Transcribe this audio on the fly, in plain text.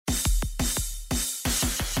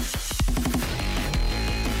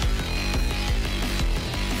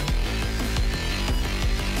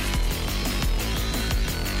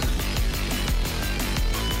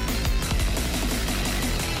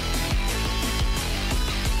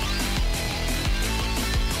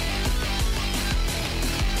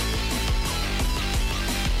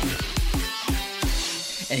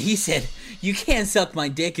he said, "You can't suck my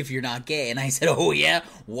dick if you're not gay." And I said, "Oh yeah,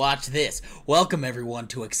 watch this." Welcome everyone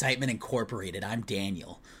to Excitement Incorporated. I'm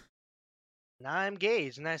Daniel. Now I'm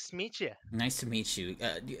Gage. Nice to meet you. Nice to meet you.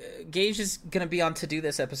 Gage is going to be on to do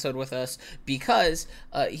this episode with us because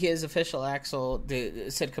he is official Axel,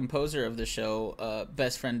 the said composer of the show,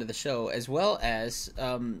 best friend of the show, as well as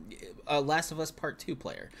a Last of Us Part 2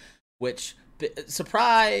 player. Which,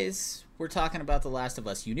 surprise, we're talking about The Last of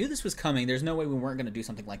Us. You knew this was coming. There's no way we weren't going to do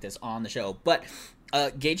something like this on the show. But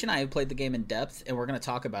Gage and I have played the game in depth, and we're going to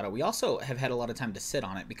talk about it. We also have had a lot of time to sit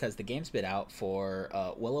on it because the game's been out for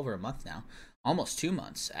well over a month now. Almost 2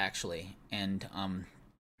 months, actually. And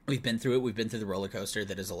we've been through it. We've been through the roller coaster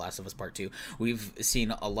that is The Last of Us Part 2. We've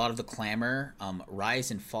seen a lot of the clamor rise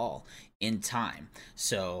and fall in time.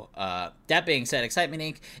 So, that being said, Excitement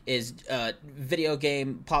Inc. is video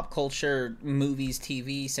game, pop culture, movies,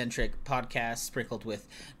 TV-centric podcasts sprinkled with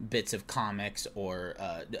bits of comics or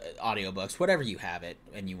audiobooks, whatever you have it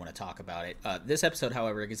and you want to talk about it. This episode,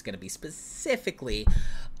 however, is going to be specifically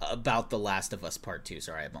about The Last of Us Part 2.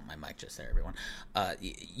 Sorry, I bumped my mic just there, everyone.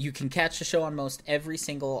 You can catch the show on most every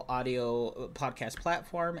single audio podcast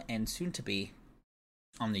platform and soon to be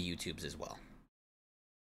on the YouTubes as well.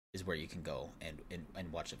 Is where you can go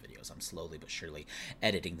and watch the videos. I'm slowly but surely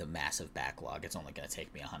editing the massive backlog. It's only going to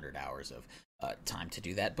take me 100 hours of time to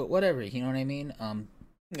do that, but whatever, you know what I mean?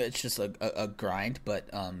 It's just a grind, but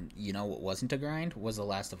you know what wasn't a grind was The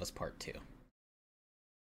Last of Us Part 2.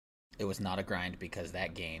 It was not a grind because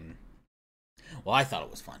that game, well, I thought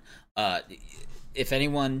it was fun. If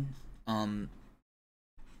anyone,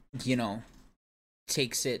 you know,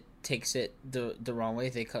 takes it the wrong way,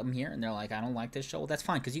 they come here and they're like, I don't like this show. Well, that's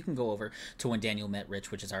fine, because you can go over to When Daniel Met Rich,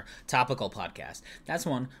 which is our topical podcast. That's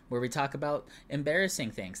one where we talk about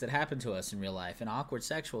embarrassing things that happen to us in real life and awkward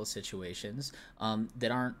sexual situations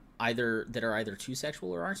that are either too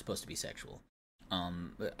sexual or aren't supposed to be sexual.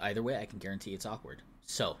 But either way, I can guarantee it's awkward.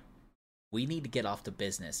 So we need to get off to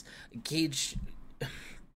business. Gage,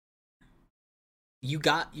 you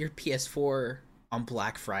got your PS4 on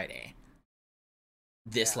Black Friday.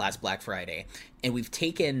 Last Black Friday, and we've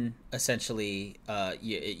taken essentially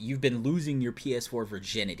you've been losing your PS4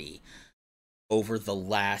 virginity over the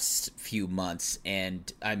last few months,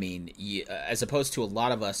 and I mean, as opposed to a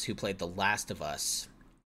lot of us who played The Last of Us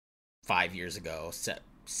 5 years ago,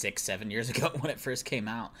 6-7 years ago when it first came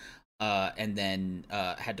out, and then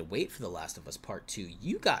had to wait for The Last of Us Part 2,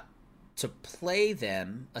 you got to play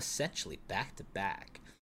them essentially back to back.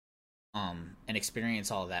 And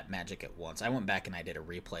experience all of that magic at once. I went back and I did a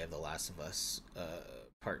replay of The Last of Us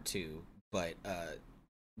Part 2, but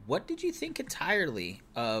what did you think entirely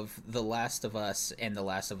of The Last of Us and The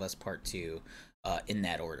Last of Us Part 2 in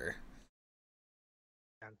that order?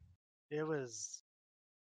 It was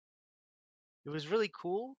really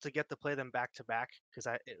cool to get to play them back to back because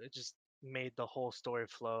it just made the whole story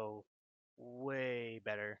flow way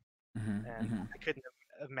better, and I couldn't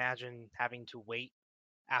imagine having to wait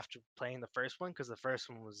after playing the first one because the first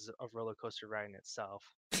one was a roller coaster ride in itself.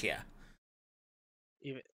 Yeah.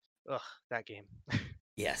 Even that game.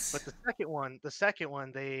 Yes. But the second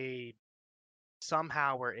one, they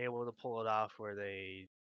somehow were able to pull it off where they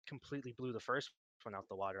completely blew the first one out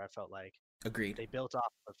the water. I felt like Agreed. they built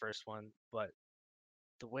off the first one, but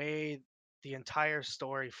the way the entire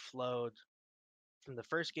story flowed from the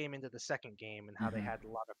first game into the second game and how they had a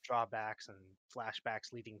lot of drawbacks and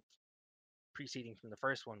flashbacks preceding from the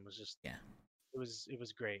first one was just it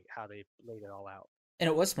was great how they laid it all out. And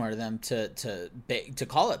it was smart of them to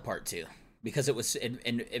call it Part 2, because it was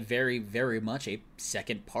in very, very much a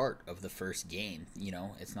second part of the first game. You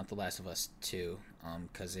know, it's not The Last of Us 2,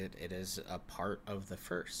 because it is a part of the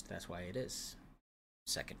first. That's why it is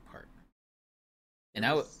second part. And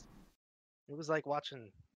it was like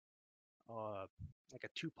watching like a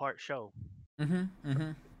 2-part show. It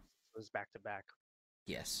was back to back.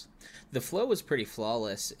 Yes, the flow was pretty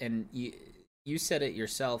flawless, and you said it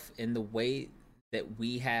yourself in the way that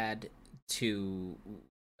we had to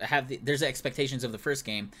have there's expectations of the first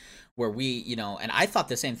game where we, you know, and I thought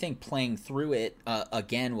the same thing playing through it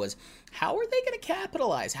again, was how are they going to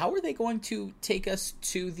capitalize? How are they going to take us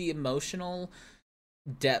to the emotional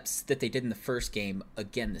depths that they did in the first game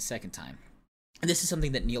again the second time? And this is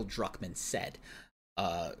something that Neil Druckmann said,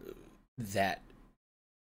 that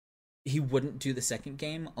he wouldn't do the second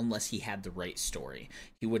game unless he had the right story.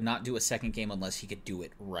 He would not do a second game unless he could do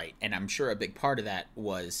it right. And I'm sure a big part of that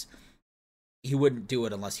was he wouldn't do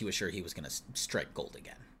it unless he was sure he was going to strike gold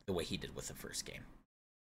again, the way he did with the first game.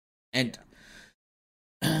 And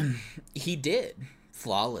he did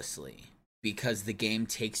flawlessly, because the game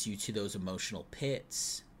takes you to those emotional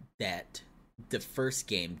pits that the first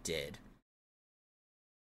game did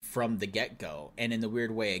from the get-go. And in the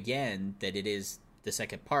weird way, again, that it is the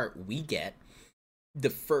second part, we get the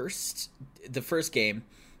first game,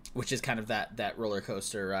 which is kind of that roller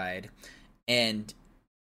coaster ride. And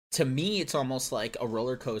to me, it's almost like a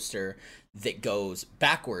roller coaster that goes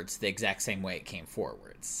backwards the exact same way it came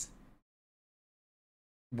forwards.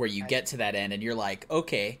 Where you get to that end and you're like,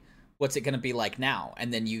 okay, what's it going to be like now?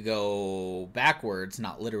 And then you go backwards,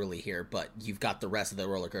 not literally here, but you've got the rest of the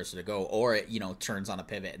roller coaster to go, or it, turns on a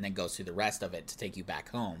pivot and then goes through the rest of it to take you back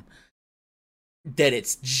home. That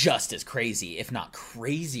it's just as crazy, if not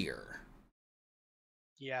crazier.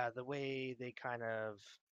 Yeah, the way they kind of...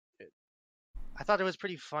 I thought it was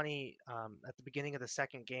pretty funny. At the beginning of the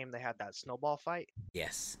second game, they had that snowball fight.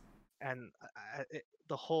 Yes. And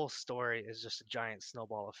the whole story is just a giant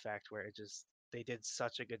snowball effect where they did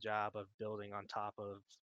such a good job of building on top of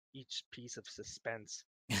each piece of suspense.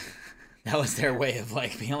 That was their way of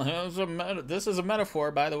like being like, this is a metaphor,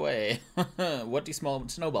 by the way. What do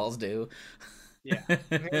snowballs do? Yeah,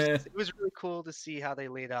 it was really cool to see how they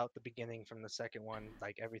laid out the beginning from the second one.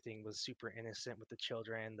 Like everything was super innocent with the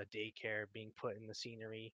children, the daycare being put in the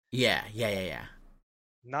scenery. Yeah.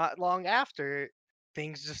 Not long after,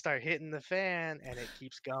 things just start hitting the fan, and it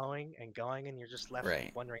keeps going and going, and you're just left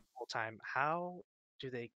wondering the whole time, how do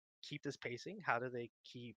they keep this pacing? How do they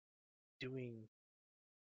keep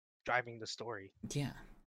driving the story? Yeah.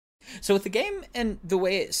 So with the game and the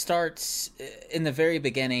way it starts in the very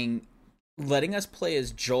beginning, letting us play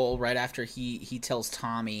as Joel right after he tells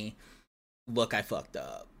Tommy, look, I fucked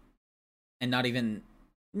up. And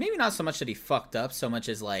maybe not so much that he fucked up, so much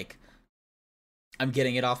as like, I'm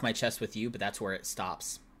getting it off my chest with you, but that's where it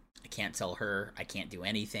stops. I can't tell her, I can't do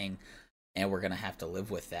anything, and we're gonna have to live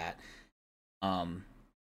with that. And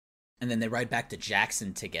then they ride back to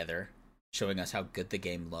Jackson together, showing us how good the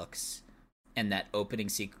game looks. And that opening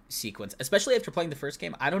sequence, especially after playing the first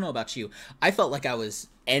game, I don't know about you, I felt like I was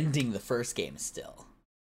ending the first game still.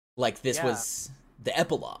 Like this was the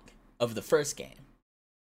epilogue of the first game.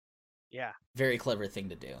 Yeah. Very clever thing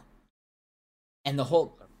to do. And the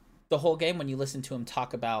whole game, when you listen to him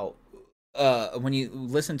talk about when you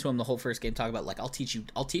listen to him the whole first game talk about like, I'll teach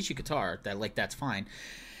you guitar, that's fine.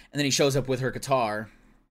 And then he shows up with her guitar.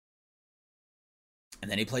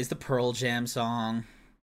 And then he plays the Pearl Jam song.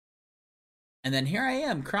 And then here I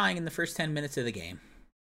am crying in the first 10 minutes of the game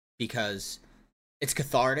because it's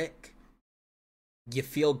cathartic. You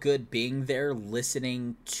feel good being there,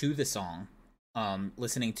 listening to the song,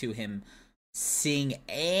 listening to him sing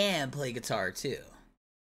and play guitar too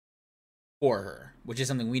for her, which is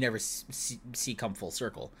something we never see come full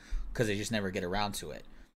circle because they just never get around to it.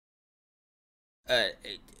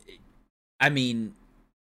 I mean,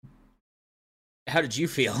 how did you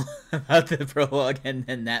feel about the prologue and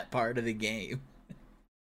then that part of the game?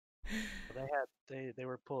 They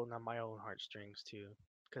were pulling on my own heartstrings too,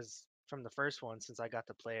 because from the first one, since I got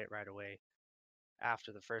to play it right away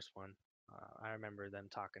after the first one, I remember them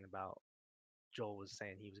talking about Joel was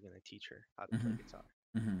saying he was going to teach her how to play guitar.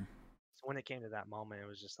 Mm-hmm. So when it came to that moment, it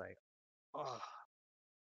was just like, oh,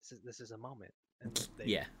 this is a moment, and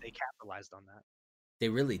they capitalized on that. They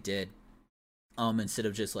really did. Instead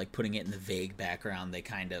of just like putting it in the vague background, they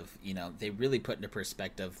kind of, they really put into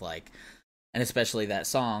perspective, like, and especially that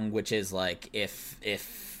song, which is like,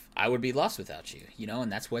 if I would be lost without you,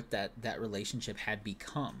 and that's what that relationship had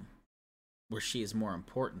become, where she is more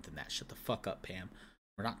important than that. Shut the fuck up, Pam.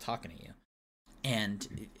 We're not talking to you.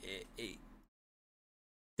 And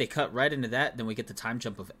they cut right into that. Then we get the time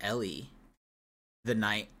jump of Ellie the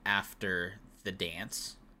night after the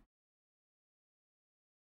dance.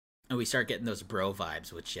 And we start getting those bro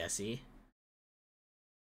vibes with Jesse.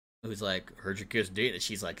 Who's like, heard your kiss date. And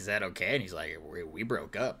she's like, is that okay? And he's like, we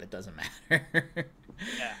broke up. It doesn't matter.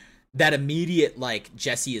 Yeah. That immediate, like,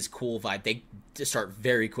 Jesse is cool vibe. They start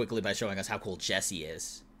very quickly by showing us how cool Jesse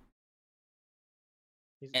is.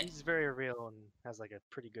 He's very real and has, like, a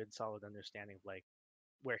pretty good, solid understanding of, like,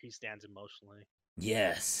 where he stands emotionally.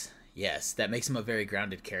 Yes. That makes him a very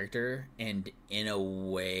grounded character, and in a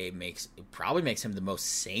way probably makes him the most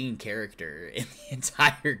sane character in the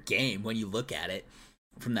entire game when you look at it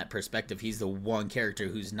from that perspective. He's the one character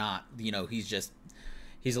who's not,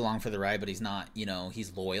 he's along for the ride, but he's not,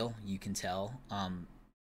 he's loyal, you can tell.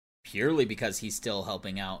 Purely because he's still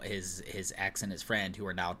helping out his ex and his friend who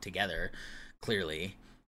are now together, clearly.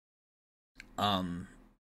 And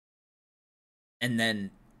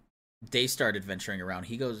then they start adventuring around.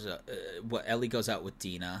 He goes, Ellie goes out with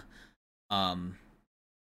Dina.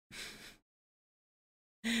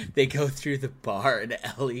 They go through the bar, and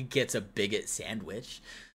Ellie gets a bigot sandwich.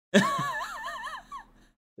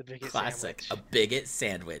 The bigot Classic. sandwich. A bigot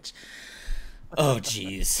sandwich. Oh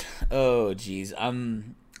jeez. Oh jeez.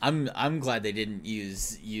 I'm glad they didn't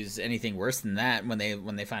use anything worse than that when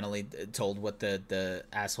they finally told what the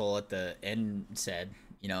asshole at the end said.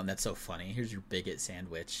 You know, and that's so funny. Here's your bigot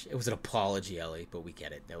sandwich. It was an apology, Ellie, but we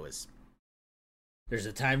get it. There's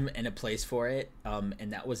a time and a place for it,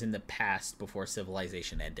 and that was in the past before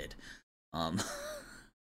civilization ended.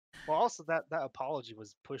 Well, also that apology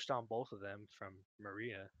was pushed on both of them from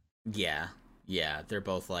Maria. Yeah, they're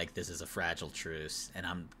both like, this is a fragile truce, and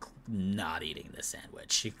I'm not eating this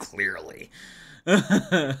sandwich. Clearly,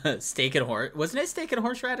 steak and horse wasn't it steak and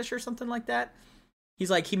horseradish or something like that?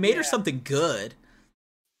 He's like, he made her something good.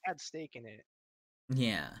 Had steak in it.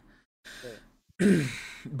 Yeah.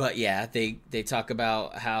 But yeah, they talk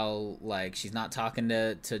about how like she's not talking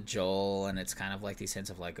to Joel, and it's kind of like these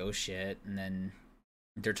hints of like, oh shit, and then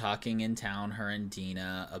they're talking in town, her and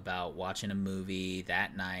Dina, about watching a movie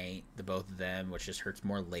that night, the both of them, which just hurts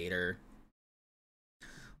more later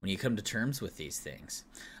when you come to terms with these things.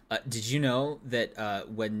 Did you know that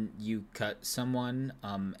when you cut someone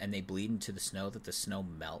and they bleed into the snow, that the snow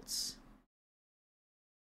melts?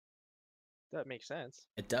 That makes sense.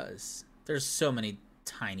 It does. There's so many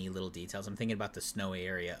tiny little details. I'm thinking about the snowy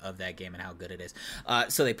area of that game and how good it is.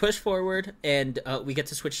 So they push forward, and we get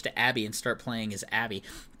to switch to Abby and start playing as Abby.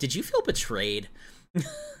 Did you feel betrayed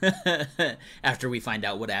after we find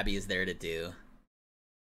out what Abby is there to do?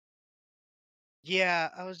 Yeah,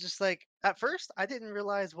 I was just like, at first I didn't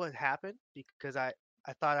realize what happened because I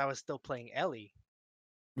thought I was still playing Ellie.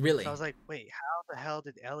 Really? So I was like, wait, how the hell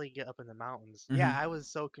did Ellie get up in the mountains? Mm-hmm. Yeah, I was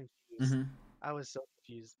so confused. Mm-hmm. I was so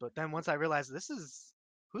confused. But then once I realized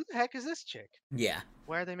who the heck is this chick? Yeah.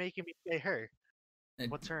 Why are they making me play her?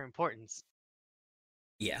 What's her importance?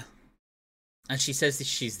 Yeah. And she says that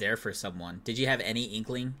she's there for someone. Did you have any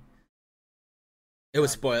inkling? It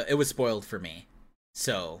was spoiled. It was spoiled for me.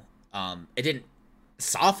 So, it didn't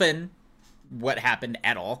soften what happened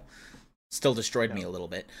at all. Still destroyed me a little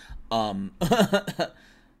bit.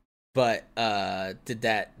 But did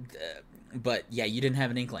that? But yeah, you didn't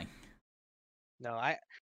have an inkling. No, I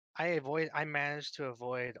managed to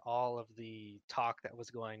avoid all of the talk that was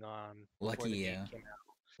going on before the game came out.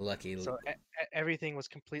 Lucky. So everything was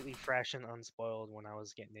completely fresh and unspoiled when I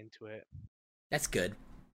was getting into it. That's good.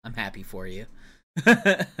 I'm happy for you. Which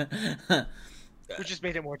just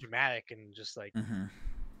made it more dramatic and just like,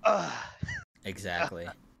 Exactly.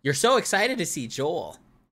 You're so excited to see Joel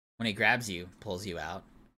when he grabs you, pulls you out.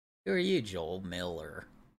 Who are you, Joel Miller?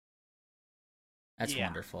 That's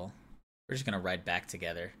wonderful. We're just gonna ride back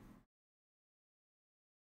together.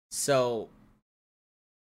 So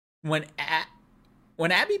when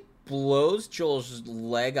Abby blows Joel's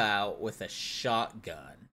leg out with a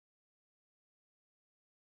shotgun,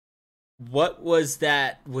 what was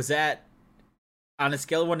that? Was that on a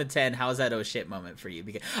scale of 1 to 10? How's that oh shit moment for you?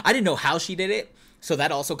 Because I didn't know how she did it, so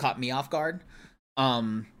that also caught me off guard.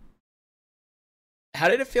 How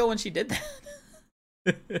did it feel when she did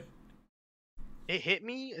that? It hit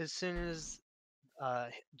me as soon as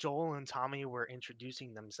Joel and Tommy were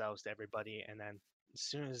introducing themselves to everybody, and then as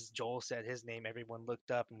soon as Joel said his name, everyone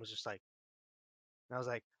looked up and was just like, and I was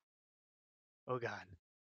like, oh god,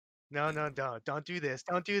 no, don't do this,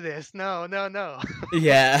 no.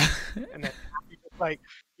 Yeah. And then like,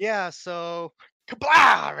 yeah, so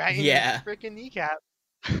kablah, right? Yeah. Freaking kneecap.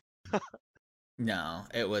 No,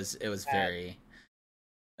 it was very.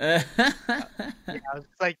 Yeah, I was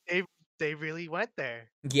like, they really went there.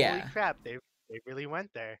 Yeah. Holy crap, they really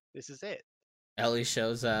went there. This is it. Ellie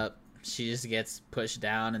shows up. She just gets pushed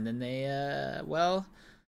down, and then they well,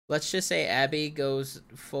 let's just say Abby goes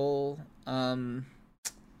full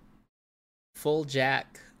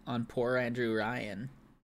jack on poor Andrew Ryan.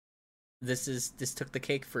 This took the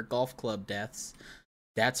cake for golf club deaths.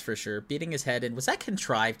 That's for sure. Beating his head in. Was that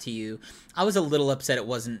contrived to you? I was a little upset it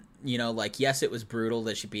wasn't, like, yes, it was brutal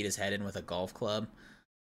that she beat his head in with a golf club.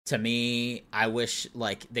 To me, I wish,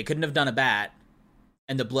 like, they couldn't have done a bat.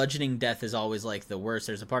 And the bludgeoning death is always, like, the worst.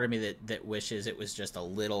 There's a part of me that wishes it was just a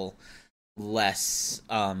little less,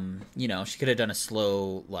 she could have done a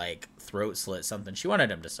slow, like, throat slit, something. She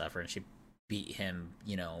wanted him to suffer, and she beat him,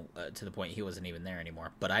 to the point he wasn't even there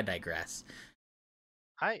anymore. But I digress.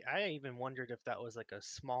 I even wondered if that was like a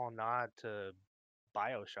small nod to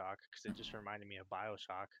BioShock, because it just reminded me of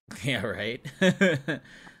BioShock. Yeah, right.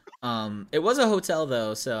 It was a hotel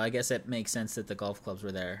though, so I guess it makes sense that the golf clubs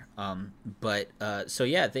were there. So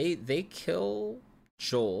yeah, they kill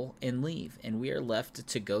Joel and leave, and we are left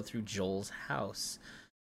to go through Joel's house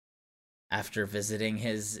after visiting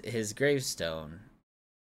his gravestone,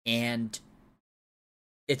 and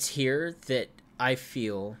it's here that I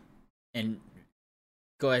feel, and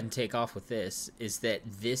go ahead and take off with this, is that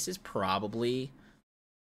this is probably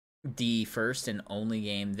the first and only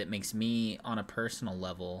game that makes me, on a personal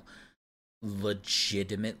level,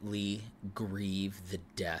 legitimately grieve the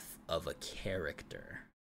death of a character.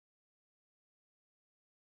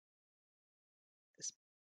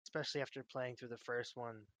 Especially after playing through the first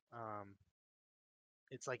one,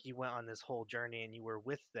 it's like you went on this whole journey and you were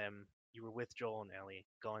with them. You were with Joel and Ellie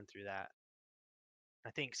going through that. I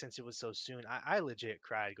think since it was so soon, I legit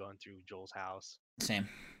cried going through Joel's house. Same.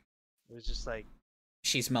 It was just like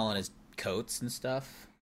she's smelling his coats and stuff.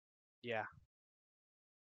 Yeah.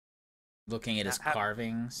 Looking at his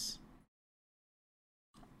carvings.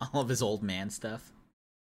 All of his old man stuff.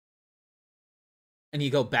 And you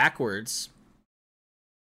go backwards,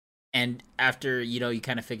 and after, you know, you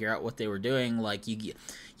kind of figure out what they were doing, like, you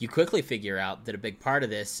quickly figure out that a big part of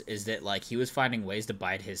this is that, like, he was finding ways to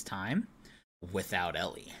bide his time without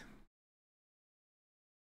Ellie.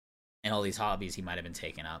 And all these hobbies he might have been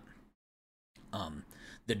taking up.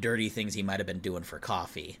 The dirty things he might have been doing for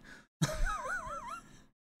coffee.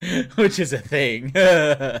 Which is a thing. Go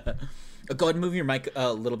ahead and move your mic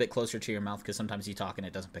a little bit closer to your mouth, because sometimes you talk and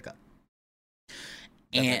it doesn't pick up.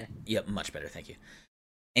 And yep, much better, thank you.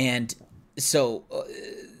 And so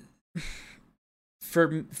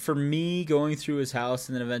for me, going through his house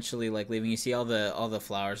and then eventually, like, leaving, you see all the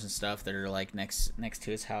flowers and stuff that are, like, next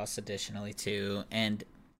to his house additionally too, and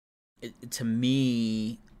to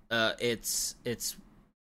me, it's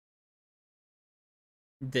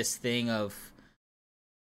this thing of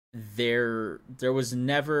there was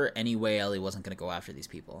never any way Ellie wasn't going to go after these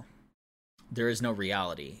people. There is no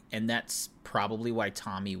reality, and that's probably why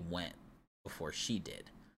Tommy went before she did.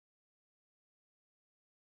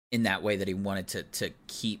 In that way, that he wanted to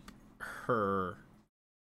keep her,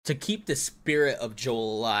 to keep the spirit of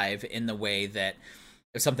Joel alive, in the way that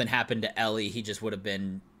if something happened to Ellie, he just would have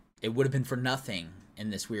been for nothing in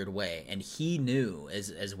this weird way. And he knew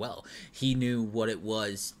as well. He knew what it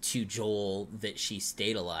was to Joel that she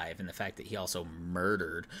stayed alive, and the fact that he also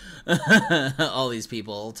murdered all these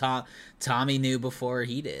people. Tommy knew before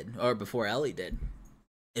he did, or before Ellie did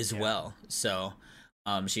as well. So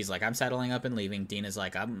she's like, I'm settling up and leaving. Dina's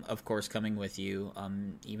like, I'm of course coming with you,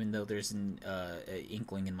 even though there's an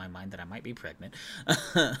inkling in my mind that I might be pregnant.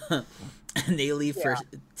 And they leave for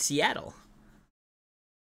Seattle.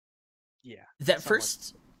 Yeah. That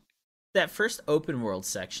first open world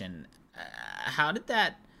section, how did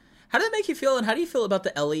that make you feel, and how do you feel about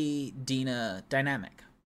the Ellie Dina dynamic?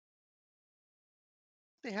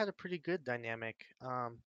 They had a pretty good dynamic.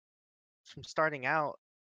 From starting out,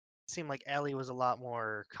 it seemed like Ellie was a lot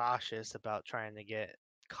more cautious about trying to get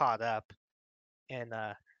caught up in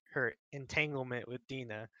her entanglement with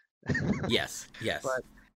Dina. Yes. But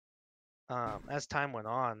as time went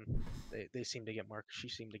on, she seemed to get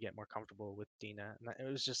more comfortable with Dina, and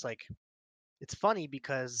it was just like, it's funny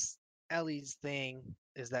because Ellie's thing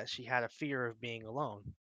is that she had a fear of being alone,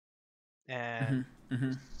 and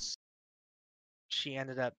she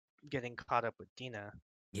ended up getting caught up with Dina.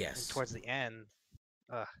 Yes. And towards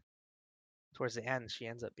the end, she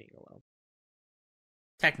ends up being alone.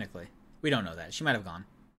 Technically, we don't know that. She might have gone,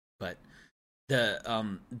 but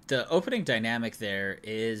the opening dynamic there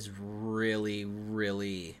is really,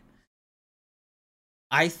 really,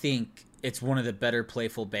 I think it's one of the better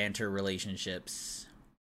playful banter relationships.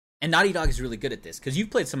 And Naughty Dog is really good at this, because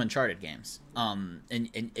you've played some Uncharted games, and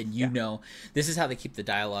you know this is how they keep the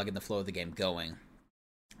dialogue and the flow of the game going.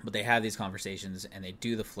 But they have these conversations, and they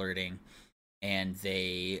do the flirting, and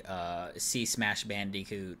they see Smash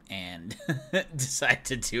Bandicoot and decide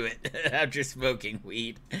to do it after smoking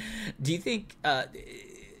weed. Do you think?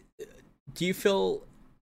 Do you feel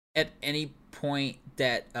at any point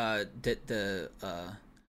that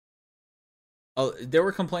there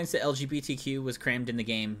were complaints that LGBTQ was crammed in the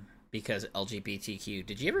game because LGBTQ?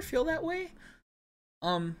 Did you ever feel that way?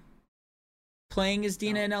 Playing as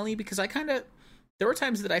Dina and Ellie, because there were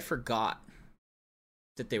times that I forgot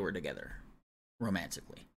that they were together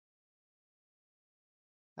romantically.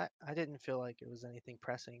 I didn't feel like it was anything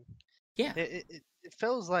pressing. Yeah. It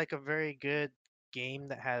feels like a very good game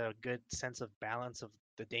that had a good sense of balance of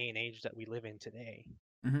the day and age that we live in today.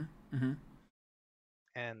 And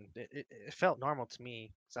it felt normal to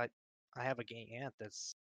me, because I have a gay aunt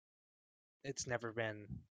it's never been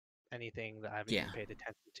anything that I've even paid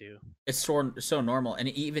attention to. It's so normal, and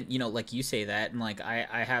even, you know, like you say that, and like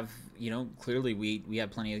I have, you know, clearly we have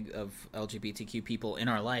plenty of LGBTQ people in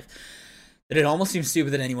our life, that it almost seems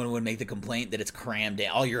stupid that anyone would make the complaint that it's crammed in.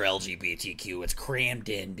 All your LGBTQ, it's crammed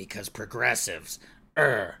in because progressives.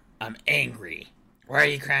 I'm angry. Why are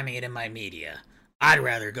you cramming it in my media? I'd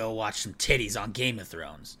rather go watch some titties on Game of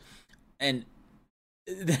Thrones. And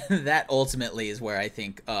that ultimately is where I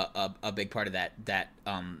think a big part of that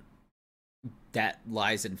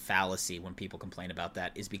lies in fallacy when people complain about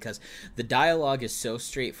that, is because the dialogue is so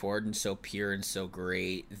straightforward and so pure and so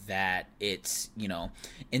great that it's,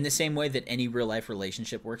 in the same way that any real life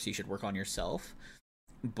relationship works, you should work on yourself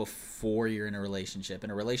before you're in a relationship,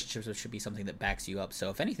 and a relationship should be something that backs you up.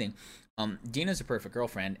 So if anything, Dina's a perfect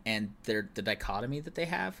girlfriend, and the dichotomy that they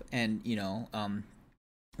have, and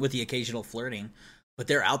with the occasional flirting, but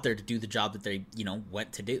they're out there to do the job that they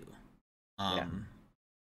went to do.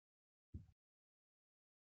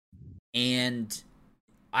 And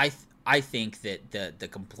I think that the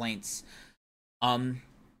complaints,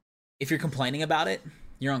 if you're complaining about it,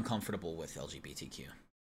 you're uncomfortable with LGBTQ.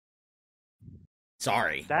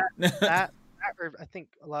 Sorry. That I think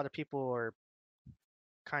a lot of people are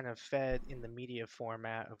kind of fed in the media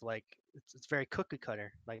format of like it's very cookie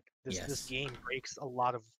cutter. Like this game breaks a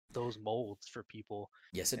lot of those molds for people.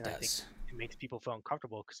 Yes, it does. I think it makes people feel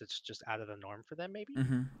uncomfortable because it's just out of the norm for them, maybe.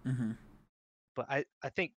 But I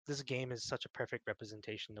think this game is such a perfect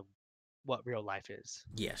representation of what real life is.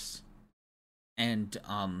 Yes. And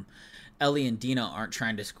Ellie and Dina aren't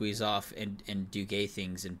trying to squeeze off and do gay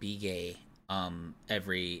things and be gay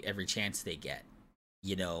every chance they get.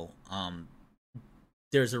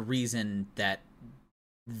 There's a reason that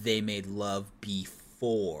they made love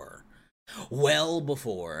before, well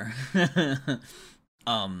before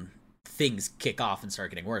things kick off and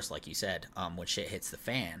start getting worse, like you said, when shit hits the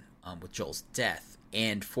fan, with Joel's death.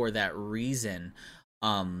 And for that reason,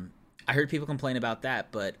 I heard people complain about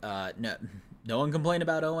that, but no one complained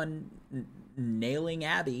about Owen nailing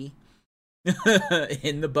Abby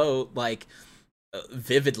in the boat, like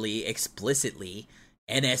vividly, explicitly,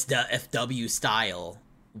 NSFW style,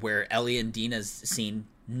 where Ellie and Dina's scene,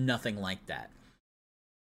 nothing like that.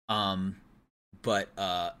 But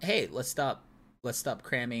hey, let's stop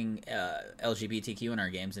cramming LGBTQ in our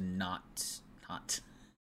games and not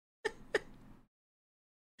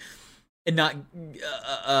and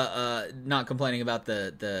not complaining about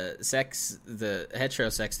the sex, the hetero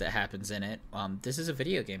sex that happens in it. This is a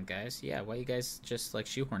video game, guys. Yeah, why are you guys just like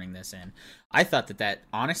shoehorning this in? I thought that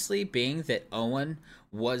honestly, being that Owen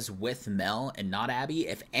was with Mel and not Abby,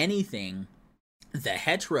 if anything, the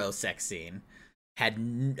hetero sex scene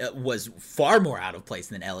was far more out of place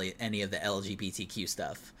than any of the LGBTQ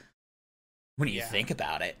stuff. When you think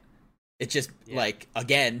about it, it's just like,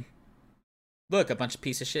 again, look, a bunch of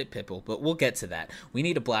piece of shit people, but we'll get to that. We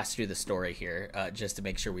need to blast through the story here, just to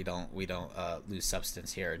make sure we don't lose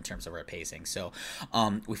substance here in terms of our pacing. So,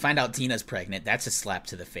 we find out Dina's pregnant. That's a slap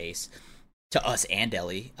to the face to us and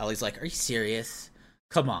Ellie. Ellie's like, "Are you serious?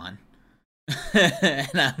 Come on."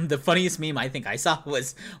 And the funniest meme I think I saw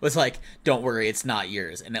was like, "Don't worry, it's not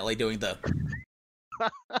yours," and Ellie doing the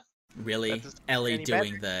really, Ellie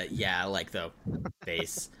doing better. The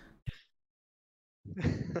face.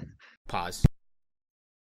 Pause.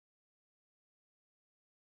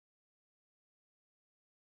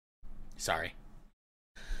 Sorry.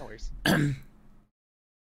 No worries.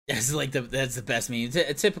 That's the best meme. It's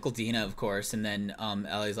a typical Dina, of course, and then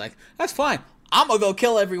Ellie's like, "That's fine. I'm gonna go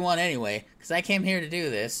kill everyone anyway, because I came here to do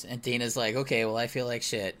this." And Dina's like, "Okay, well, I feel like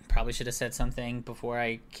shit. Probably should have said something before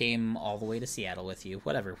I came all the way to Seattle with you.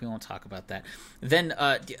 Whatever, we won't talk about that." Then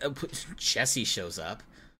Jesse shows up.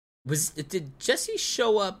 Did Jesse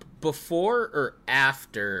show up before or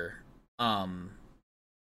after that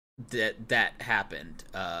happened?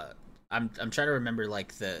 I'm trying to remember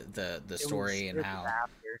like the story and how.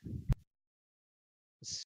 After.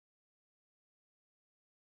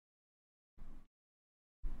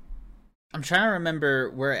 I'm trying to remember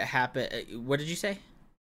where it happened. What did you say?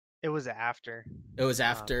 It was after. It was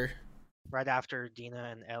after. Right after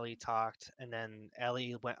Dina and Ellie talked, and then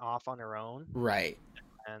Ellie went off on her own. Right.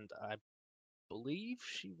 And I believe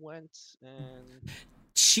she went and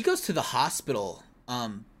she goes to the hospital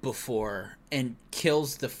before and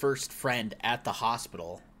kills the first friend at the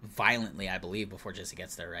hospital violently, I believe, before Jesse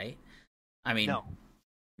gets there, right? I mean,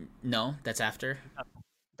 no, that's after.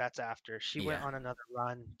 That's after. She went on another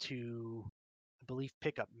run to, I believe,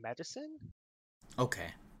 pick up medicine. Okay.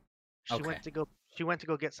 She went to go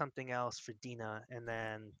get something else for Dina, and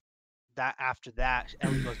then after that,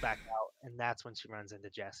 Ellie goes back out, and that's when she runs into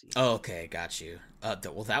Jesse. Oh, okay, got you.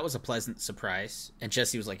 Well, that was a pleasant surprise. And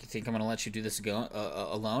Jesse was like, "You think I'm gonna let you do this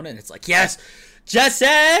alone?" And it's like, "Yes, Jesse!"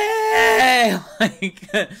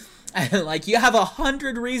 like you have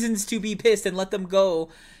 100 reasons to be pissed, and let them go,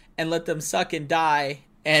 and let them suck and die,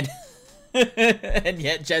 and and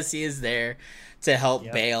yet Jesse is there to help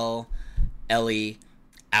bail Ellie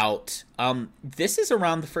out. This is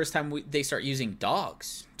around the first time they start using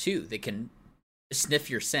dogs too. They can sniff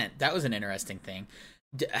your scent. That was an interesting thing.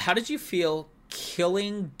 How did you feel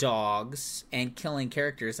killing dogs and killing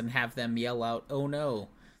characters and have them yell out, "Oh no,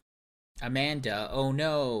 Amanda! Oh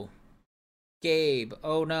no, Gabe!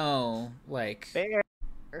 Oh no!" Like, Bear.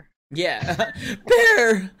 yeah,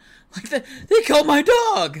 Bear! Like they killed my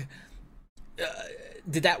dog.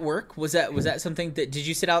 Did that work? Was that something that did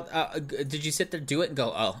you sit out? Did you sit there, do it, and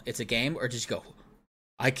go, "Oh, it's a game," or did you go,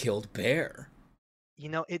 "I killed Bear"?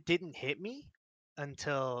 It didn't hit me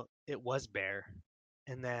until it was Bear,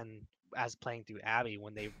 and then as playing through Abby,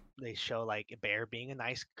 when they show like Bear being a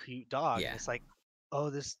nice, cute dog, Yeah. and it's like, oh,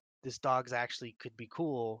 this dog's actually could be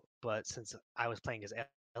cool, but since I was playing as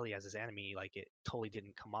Ellie as his enemy, like it totally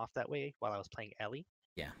didn't come off that way while I was playing Ellie.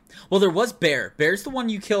 Yeah. Well, there was Bear. Bear's the one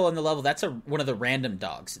you kill on the level. That's one of the random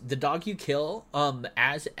dogs. The dog you kill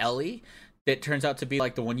as Ellie that turns out to be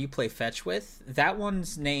like the one you play fetch with. That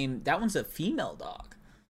one's a female dog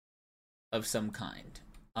of some kind.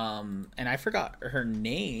 And I forgot her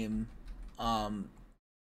name.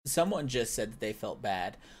 Someone just said that they felt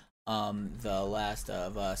bad. The Last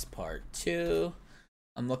of Us Part 2.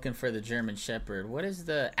 I'm looking for the German Shepherd. What is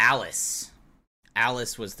the Alice?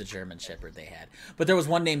 Alice was the German Shepherd they had. But there was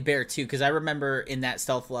one named Bear too, because I remember in that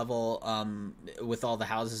stealth level, with all the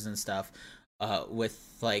houses and stuff,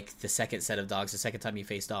 with like the second set of dogs, the second time you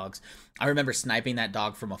face dogs, I remember sniping that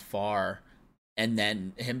dog from afar, and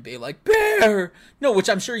then him be like, "Bear!" No, which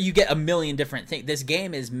I'm sure you get a million different things. This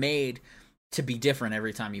game is made to be different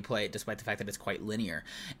every time you play it, despite the fact that it's quite linear.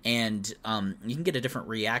 And you can get a different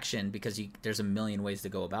reaction because there's a million ways to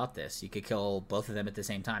go about this. You could kill both of them at the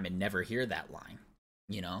same time and never hear that line,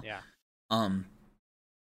 Yeah.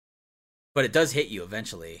 But it does hit you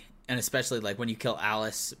eventually. And especially like when you kill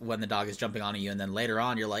Alice when the dog is jumping onto you, and then later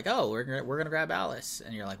on you're like, "Oh, we're gonna grab Alice,"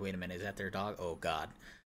 and you're like, "Wait a minute, is that their dog? Oh God,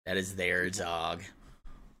 that is their dog."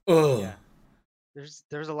 Ugh. Yeah.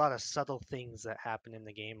 There's a lot of subtle things that happen in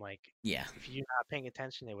the game. Like, Yeah. if you're not paying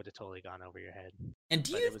attention, it would have totally gone over your head. And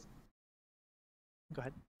But it was. Go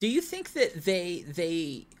ahead. do you think that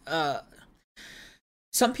they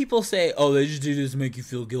some people say, "Oh, they just did this to make you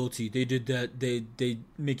feel guilty. They did that. They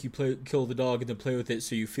make you kill the dog and then play with it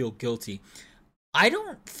so you feel guilty." I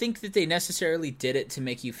don't think that they necessarily did it to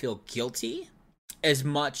make you feel guilty as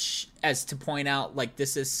much as to point out like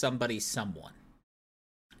this is someone.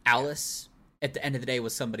 Alice at the end of the day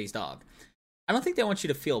was somebody's dog. I don't think they want you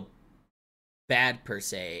to feel bad per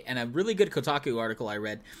se. And a really good Kotaku article I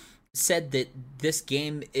read said that this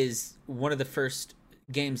game is one of the first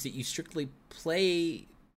games that you strictly play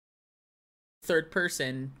third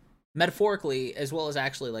person, metaphorically as well as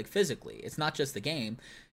actually like physically. It's not just the game.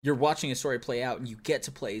 You're watching a story play out and you get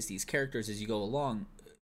to play as these characters as you go along.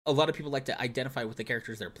 A lot of people like to identify with the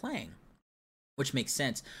characters they're playing, which makes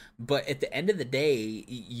sense. But at the end of the day,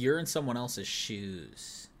 you're in someone else's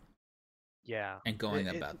shoes. Yeah. And going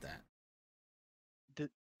about that.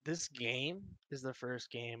 This game is the first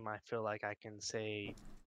game I feel like I can say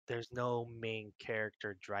there's no main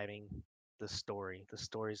character driving the story. The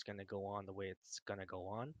story's going to go on the way it's going to go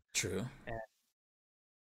on. True. And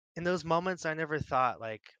in those moments, I never thought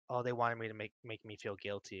like, oh, they wanted me to make me feel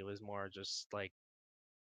guilty. It was more just like,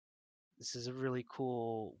 this is a really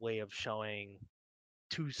cool way of showing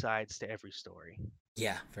two sides to every story.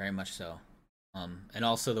 Yeah, very much so. And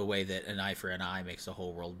also the way that an eye for an eye makes the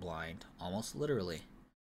whole world blind, almost literally.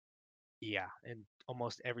 Yeah, in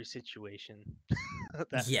almost every situation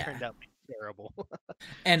that turned out terrible.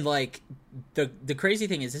 And like the crazy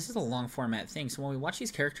thing is, this is a long format thing. So when we watch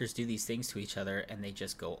these characters do these things to each other, and they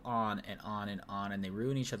just go on and on and on, and they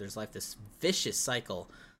ruin each other's life, this vicious cycle.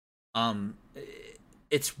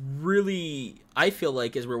 It's really, I feel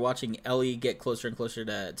like, as we're watching Ellie get closer and closer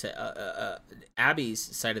to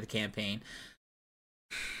Abby's side of the campaign.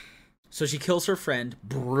 So she kills her friend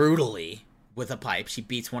brutally with a pipe. She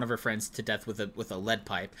beats one of her friends to death with a lead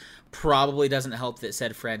pipe. Probably doesn't help that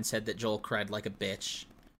said friend said that Joel cried like a bitch,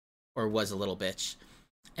 or was a little bitch,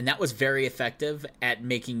 and that was very effective at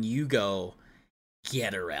making you go,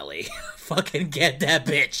 "Get her, Ellie. Fucking get that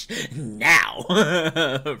bitch now."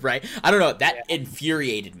 Right? I don't know, that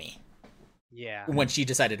infuriated me. Yeah. When she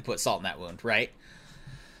decided to put salt in that wound, right?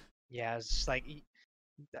 Yeah, it's just like,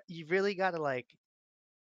 you really gotta like,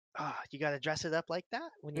 you gotta dress it up like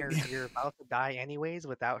that when you're about to die anyways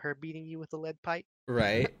without her beating you with a lead pipe.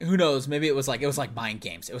 Right? Who knows? Maybe it was like mind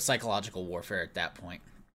games. It was psychological warfare at that point.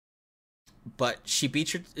 But she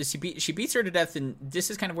beats her to death, and this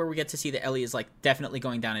is kind of where we get to see that Ellie is like definitely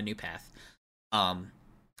going down a new path. A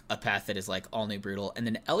path that is like all new brutal. And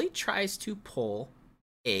then Ellie tries to pull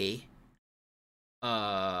a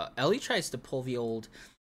Ellie tries to pull the old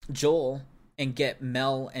Joel and get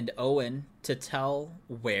Mel and Owen to tell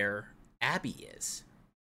where Abby is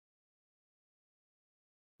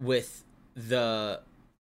with the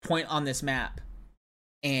point on this map,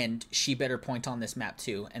 and she better point on this map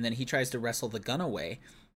too. And then he tries to wrestle the gun away,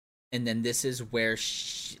 and then this is where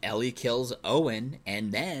Ellie kills Owen,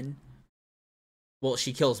 and then, well,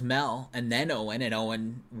 she kills Mel and then Owen, and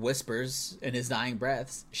Owen whispers in his dying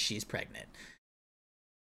breaths, she's pregnant.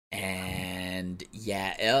 And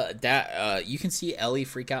yeah, that you can see Ellie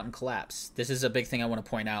freak out and collapse. This is a big thing I want to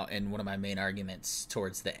point out in one of my main arguments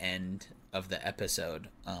towards the end of the episode,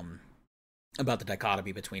 about the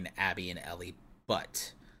dichotomy between Abby and Ellie.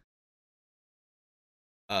 But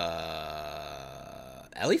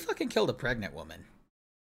Ellie fucking killed a pregnant woman.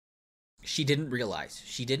 She didn't realize.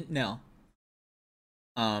 She didn't know.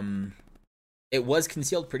 It was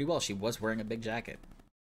concealed pretty well. She was wearing a big jacket.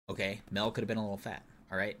 Okay, Mel could have been a little fat.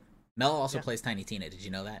 All right. Mel also plays Tiny Tina. Did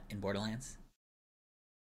you know that in Borderlands?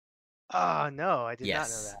 No, I did not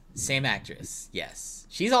know that. Same actress. Yes,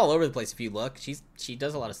 she's all over the place. If you look, she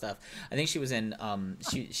does a lot of stuff. I think she was in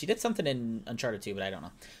she did something in Uncharted 2, but I don't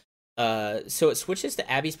know. So it switches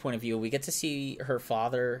to Abby's point of view. We get to see her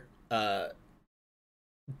father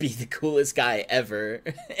be the coolest guy ever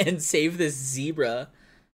and save this zebra.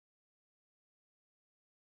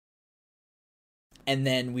 And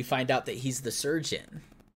then we find out that he's the surgeon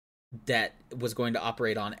that was going to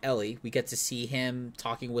operate on Ellie. We get to see him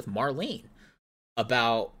talking with Marlene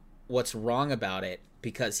about what's wrong about it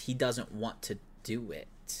because he doesn't want to do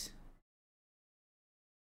it.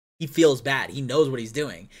 He feels bad. He knows what he's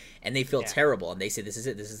doing. And they feel terrible. And they say, this is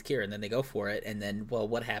it. This is the cure. And then they go for it. And then, well,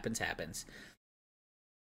 what happens.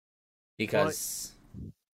 Because...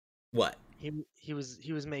 what? He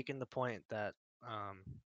was making the point that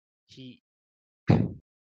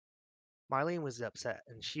Marlene was upset,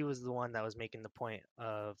 and she was the one that was making the point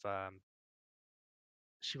of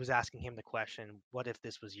she was asking him the question, what if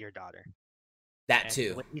this was your daughter? That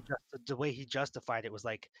too. The way he justified it was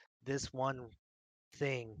like, this one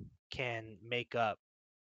thing can make up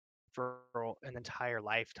for an entire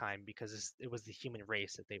lifetime because it was the human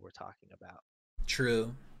race that they were talking about.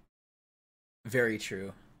 True. Very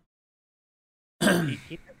true. He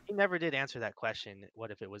never did answer that question,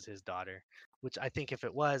 what if it was his daughter? Which I think if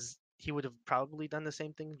it was, he would have probably done the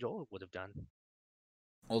same thing Joel would have done.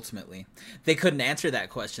 Ultimately. They couldn't answer that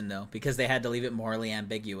question, though, because they had to leave it morally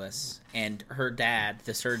ambiguous. And her dad,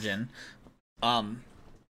 the surgeon,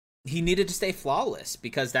 he needed to stay flawless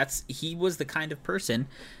because he was the kind of person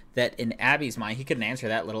that in Abby's mind, he couldn't answer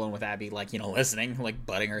that, let alone with Abby, like, listening, like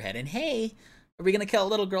butting her head in, hey, are we going to kill a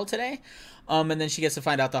little girl today? And then she gets to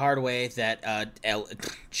find out the hard way that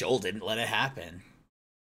Joel didn't let it happen.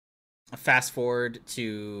 Fast forward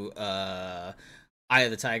to Eye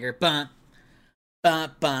of the Tiger. Ba,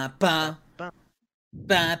 ba, ba, ba.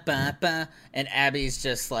 Ba, ba, ba. And Abby's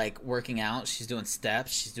just like working out. She's doing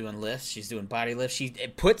steps. She's doing lifts. She's doing body lifts.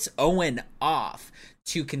 It puts Owen off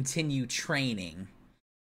to continue training.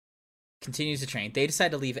 Continues to train. They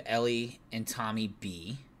decide to leave Ellie and Tommy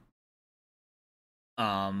be.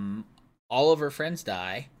 All of her friends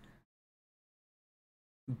die.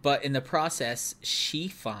 But in the process, she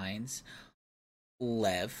finds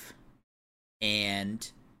Lev and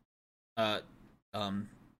go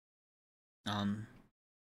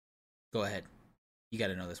ahead. You got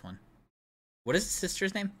to know this one. What is his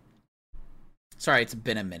sister's name? Sorry, it's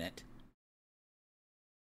been a minute.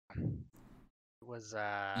 It was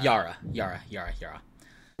Yara.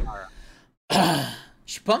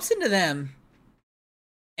 She bumps into them,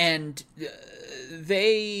 and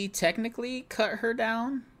they technically cut her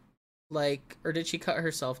down, or did she cut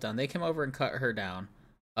herself down? They came over and cut her down.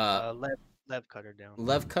 Lev cut her down.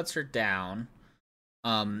 Lev cuts her down,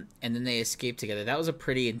 and then they escape together. That was a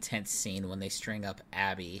pretty intense scene when they string up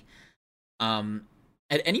Abby. At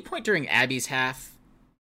any point during Abby's half,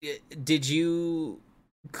 did you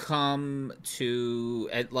come to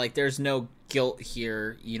there's no guilt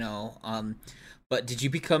here, but did you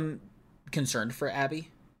become concerned for Abby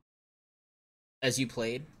as you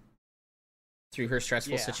played through her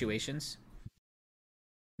stressful situations?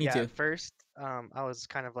 Me too. At first, I was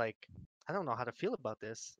kind of like, I don't know how to feel about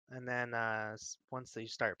this. And then once you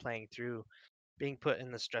start playing through, being put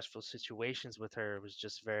in the stressful situations with her was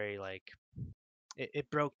just very like, it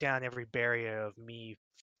broke down every barrier of me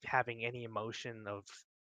having any emotion of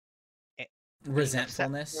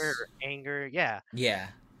resentfulness or anger. Yeah. There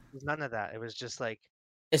was none of that. It was just like,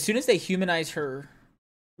 as soon as they humanize her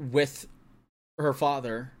with her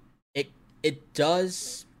father, it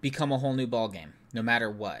does become a whole new ball game. No matter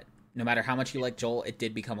what, no matter how much you like Joel, it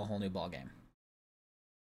did become a whole new ball game.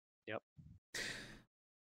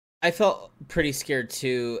 I felt pretty scared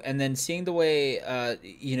too, and then seeing the way,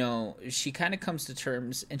 she kind of comes to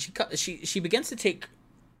terms, and she begins to take.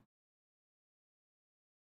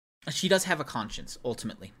 She does have a conscience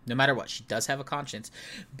ultimately, no matter what. She does have a conscience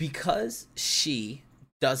because she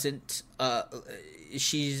doesn't.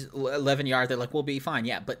 She's 11 yard. They're like, we'll be fine,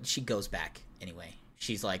 yeah, but she goes back anyway.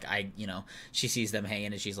 She's like, she sees them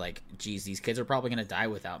hanging, and she's like, geez, these kids are probably gonna die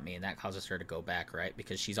without me, and that causes her to go back, right?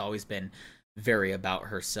 Because she's always been very about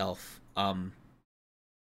herself, and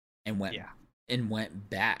went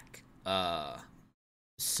back.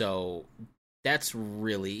 So that's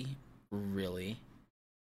really, really.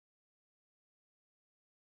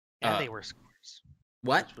 And they were scars.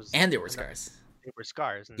 What? And there were scars. They were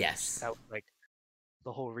scars. And yes. That was like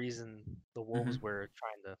the whole reason the wolves were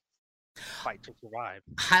trying to fight to survive.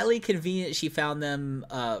 Highly convenient she found them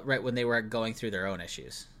right when they were going through their own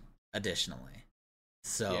issues, additionally.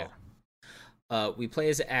 So we play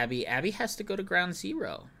as Abby. Abby has to go to Ground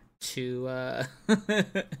Zero to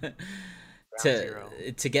to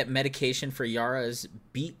get medication for Yara's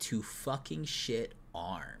beat to fucking shit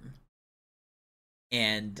arm.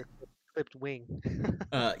 And her clipped wing.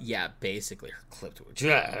 Yeah, basically her clipped wing.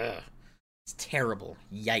 It's terrible.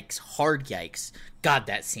 Yikes. Hard yikes. God,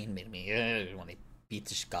 that scene made me when they beat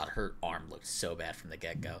the God, her arm looked so bad from the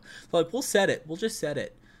get-go. Like, we'll set it. We'll just set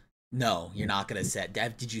it. No, you're not gonna set.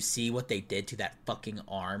 Did you see what they did to that fucking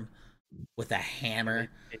arm with a hammer?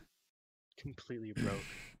 It completely broke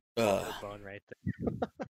the bone right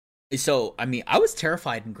there. So, I mean, I was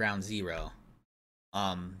terrified in Ground Zero.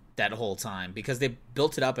 That whole time, because they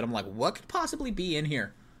built it up, and I'm like, what could possibly be in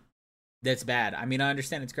here that's bad? I mean, I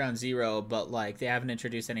understand it's Ground Zero, but like, they haven't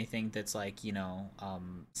introduced anything that's like,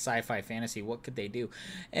 sci-fi fantasy. What could they do?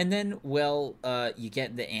 And then, you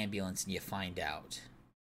get in the ambulance and you find out.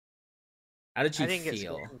 How did you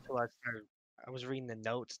feel? Until I was reading the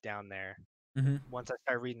notes down there. Mm-hmm. Once I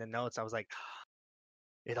started reading the notes, I was like,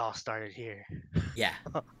 it all started here. Yeah.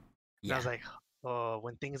 I was like, oh,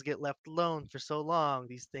 when things get left alone for so long,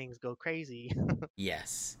 these things go crazy.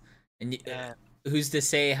 Yes. And who's to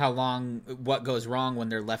say what goes wrong when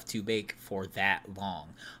they're left too big for that long?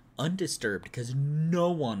 Undisturbed, because no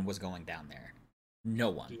one was going down there. No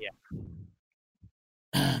one.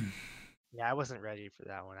 Yeah. Yeah, I wasn't ready for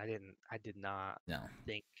that one. I did not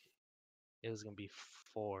think it was going to be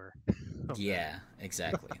 4. Yeah,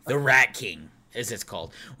 exactly. The Rat King, as it's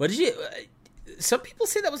called. What did you... some people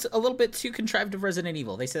say that was a little bit too contrived of Resident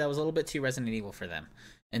Evil. They say that was a little bit too Resident Evil for them,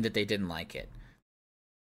 and that they didn't like it.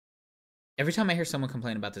 Every time I hear someone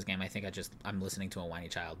complain about this game, I think I'm listening to a whiny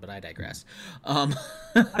child, but I digress. I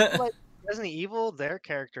feel like Resident Evil, their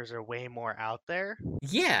characters are way more out there.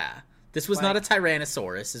 Yeah. This was not a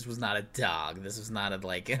Tyrannosaurus. This was not a dog. This was not a,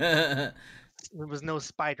 there was no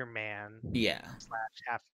Spider-Man. Yeah. /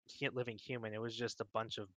 half living human. It was just a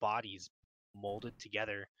bunch of bodies molded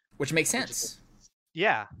together. Which makes sense.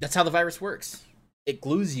 Yeah. That's how the virus works. It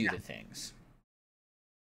glues you to things.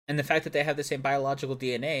 And the fact that they have the same biological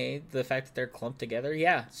DNA, the fact that they're clumped together,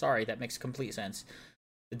 that makes complete sense.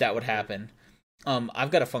 That would happen.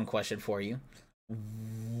 I've got a fun question for you.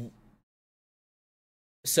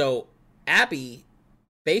 So, Abby,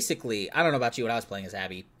 basically, I don't know about you when I was playing as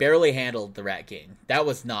Abby, barely handled the Rat King.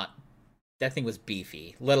 That thing was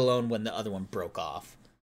beefy, let alone when the other one broke off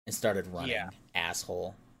and started running. Yeah.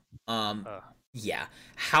 Asshole. Yeah.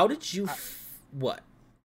 How did you... what?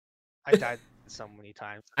 I died so many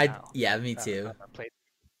times. Yeah, me too.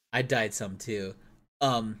 I died some too.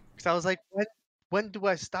 Because I was like, when do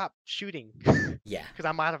I stop shooting? Yeah. Because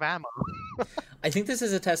I'm out of ammo. I think this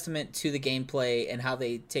is a testament to the gameplay and how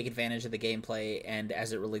they take advantage of the gameplay, and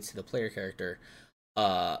as it relates to the player character.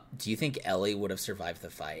 Do you think Ellie would have survived the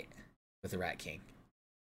fight with the Rat King?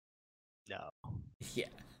 No. Yeah.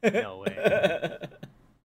 No way.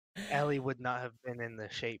 Ellie would not have been in the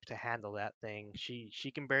shape to handle that thing.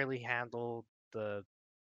 She can barely handle the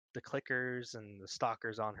clickers and the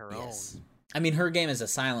stalkers on her own. I mean, her game is a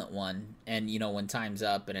silent one, and when time's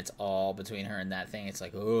up and it's all between her and that thing, it's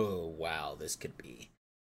like, oh wow, this could be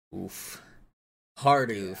oof.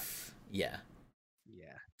 Hard oof. Yeah.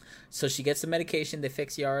 So she gets the medication, they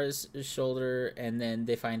fix Yara's shoulder, and then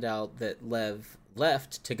they find out that Lev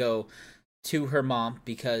left to go to her mom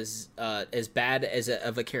because as bad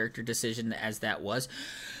of a character decision as that was,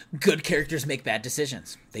 good characters make bad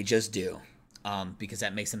decisions. They just do. Because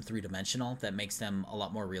that makes them 3-dimensional, that makes them a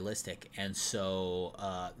lot more realistic. And so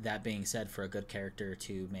that being said, for a good character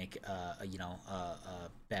to make a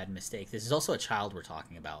bad mistake, this is also a child we're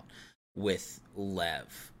talking about with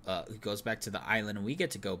Lev, who goes back to the island, and we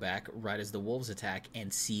get to go back right as the wolves attack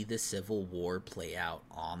and see the civil war play out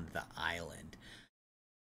on the island.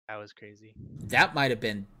 That was crazy. That might have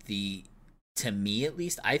been to me at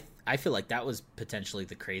least, I feel like that was potentially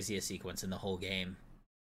the craziest sequence in the whole game.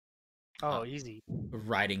 Oh, easy.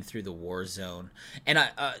 Riding through the war zone. And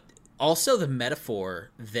also the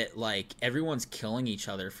metaphor that like everyone's killing each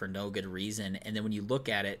other for no good reason, and then when you look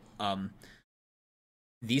at it,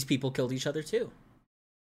 these people killed each other too.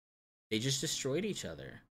 They just destroyed each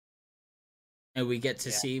other. And we get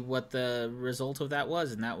to see what the result of that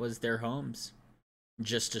was, and that was their homes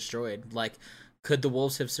just destroyed. Like, could the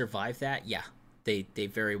wolves have survived that? Yeah, they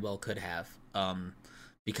very well could have,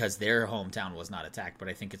 because their hometown was not attacked. But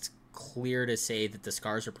I think it's clear to say that the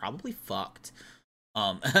Scars are probably fucked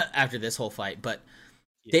after this whole fight. But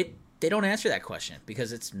they don't answer that question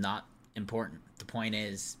because it's not important. The point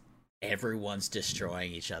is, everyone's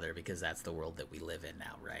destroying each other because that's the world that we live in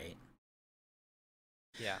now, right?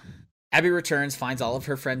 Yeah. Abby returns, finds all of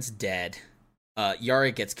her friends dead.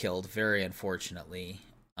 Yara gets killed, very unfortunately.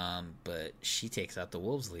 But she takes out the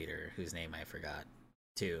wolves leader, whose name I forgot,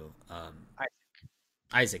 too.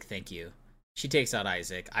 Isaac, thank you. She takes out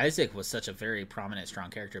Isaac. Isaac was such a very prominent, strong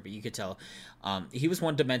character, but you could tell he was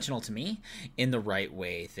one-dimensional to me in the right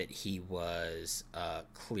way, that he was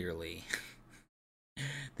clearly...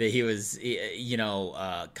 that he was,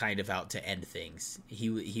 kind of out to end things.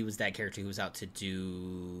 He was that character who was out to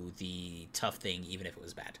do the tough thing, even if it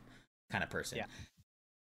was bad, kind of person. Yeah.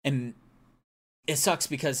 And it sucks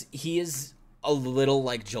because he is a little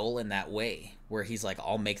like Joel in that way, where he's like,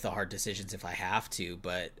 I'll make the hard decisions if I have to,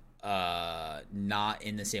 but not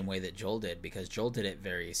in the same way that Joel did, because Joel did it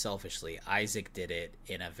very selfishly. Isaac did it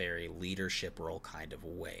in a very leadership role kind of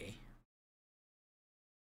way.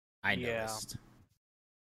 I noticed.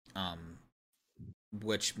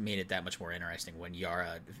 Which made it that much more interesting when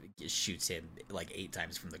Yara shoots him like 8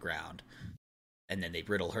 times from the ground, and then they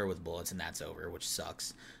riddle her with bullets, and that's over, which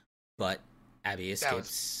sucks. But Abby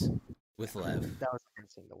escapes with Lev. That was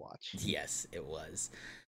interesting to watch. Yes, it was.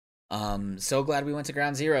 So glad we went to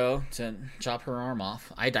Ground Zero to chop her arm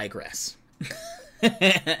off. I digress.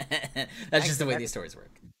 That's just the way these stories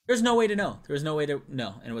work. There's no way to know. There was no way to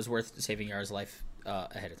know, and it was worth saving Yara's life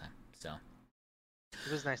ahead of time. So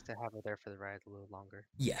it was nice to have her there for the ride a little longer.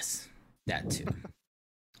 Yes, that too.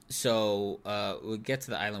 So we get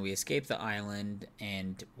to the island. We escape the island,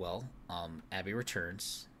 and Abby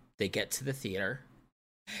returns. They get to the theater.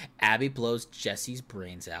 Abby blows Jesse's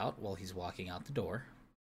brains out while he's walking out the door.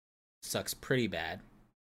 Sucks pretty bad.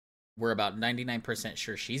 We're about 99%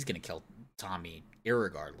 sure she's gonna kill Tommy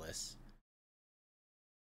irregardless.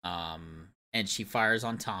 And she fires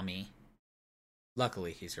on Tommy.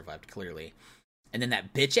 Luckily, he survived, clearly. And then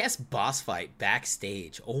that bitch-ass boss fight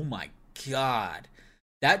backstage. Oh my god.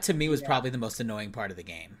 That, to me, was probably the most annoying part of the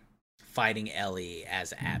game. Fighting Ellie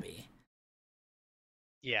as Abby.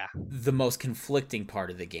 Yeah. The most conflicting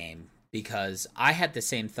part of the game. Because I had the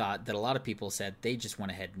same thought that a lot of people said they just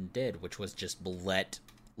went ahead and did, which was just let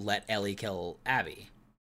Ellie kill Abby.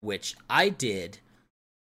 Which I did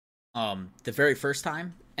the very first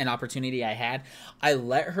time, an opportunity I had. I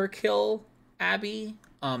let her kill Abby.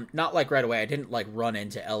 Not like right away. I didn't like run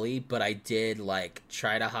into Ellie, but I did like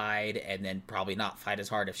try to hide and then probably not fight as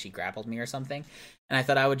hard if she grappled me or something. And I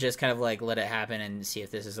thought I would just kind of like let it happen and see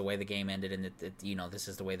if this is the way the game ended, and that this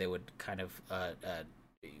is the way they would kind of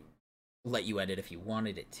let you end it if you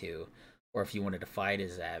wanted it to, or if you wanted to fight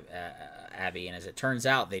as Abby. And as it turns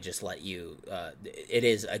out, they just let you. It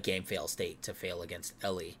is a game fail state to fail against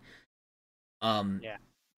Ellie. Yeah.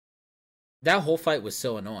 That whole fight was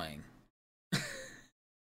so annoying.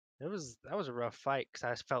 That was a rough fight because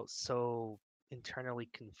I felt so internally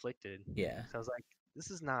conflicted. Yeah. So I was like,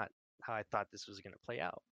 this is not how I thought this was going to play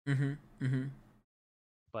out.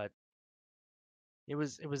 But it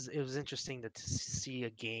was interesting to see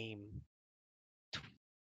a game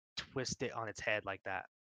twist it on its head like that,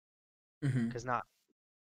 because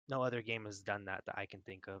no other game has done that I can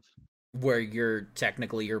think of. Where you're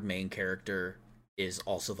technically your main character is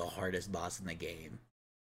also the hardest boss in the game.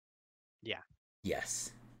 Yeah.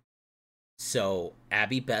 Yes. So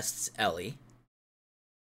Abby bests Ellie.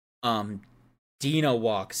 Dina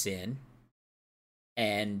walks in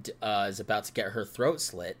and is about to get her throat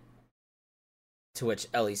slit, to which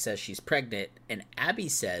Ellie says she's pregnant, and Abby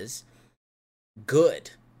says, good,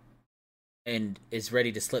 and is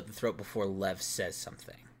ready to slit the throat before Lev says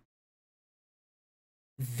something.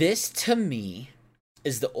 This, to me,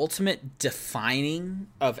 is the ultimate defining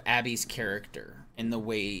of Abby's character in the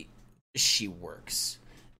way she works.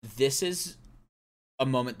 This is a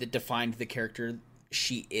moment that defined the character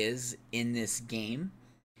she is in this game,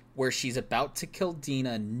 where she's about to kill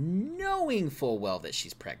Dina knowing full well that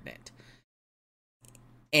she's pregnant.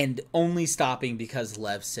 and only stopping because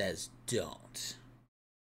Lev says don't.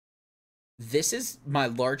 This is my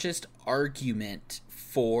largest argument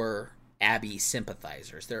for Abby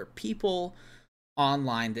sympathizers. There are people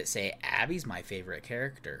online that say Abby's my favorite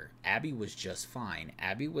character. Abby was just fine.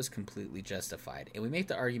 Abby was completely justified. And we make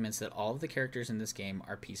the arguments that all of the characters in this game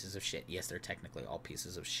are pieces of shit. Yes, they're technically all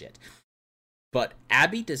pieces of shit. But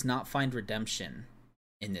Abby does not find redemption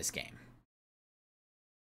in this game.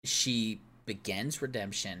 She begins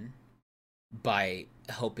redemption by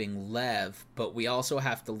helping Lev, but we also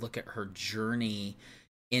have to look at her journey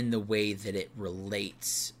in the way that it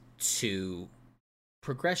relates to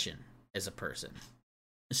progression as a person.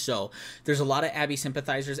 So there's a lot of Abby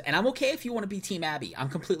sympathizers, and I'm okay if you want to be Team Abby. I'm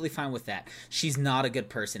completely fine with that. She's not a good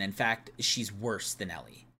person. In fact, she's worse than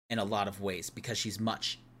Ellie in a lot of ways because she's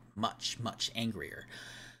much, much, much angrier.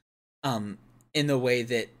 In the way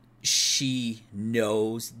that she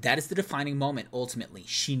knows that is the defining moment. Ultimately,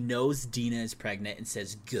 she knows Dina is pregnant and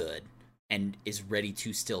says good and is ready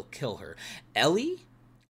to still kill her.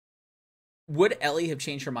 Would Ellie have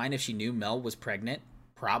changed her mind if she knew Mel was pregnant?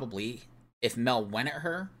 Probably. If Mel went at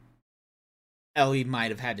her, Ellie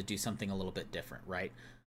might have had to do something a little bit different, right?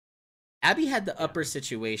 Abby had the upper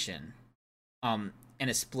situation in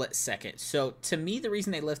a split second. So to me, the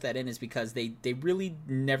reason they left that in is because they really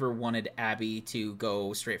never wanted Abby to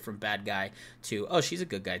go straight from bad guy to, oh, she's a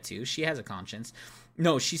good guy too. She has a conscience.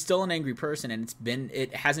 No, she's still an angry person, and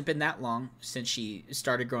it hasn't been that long since she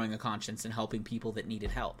started growing a conscience and helping people that needed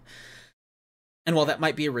help. And while that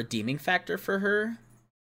might be a redeeming factor for her,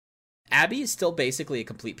 Abby is still basically a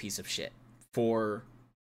complete piece of shit for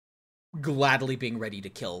gladly being ready to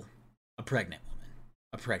kill a pregnant woman,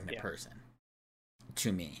 a pregnant person.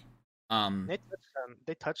 To me,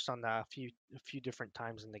 they touched on that a few different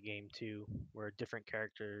times in the game too, where different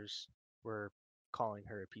characters were calling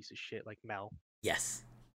her a piece of shit, like Mel. Yes,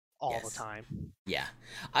 all the time. Yeah,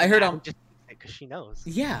 I heard just because she knows.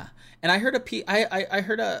 Yeah, and I heard I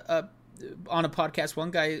heard a on a podcast,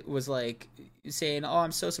 one guy was like saying, "Oh,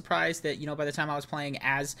 I'm so surprised that by the time I was playing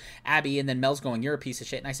as Abby, and then Mel's going, you're a piece of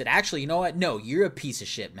shit," and I said, "Actually, you know what? No, you're a piece of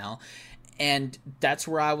shit, Mel." And that's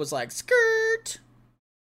where I was like, skirt.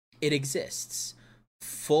 It exists.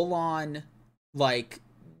 Full on, like,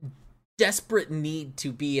 desperate need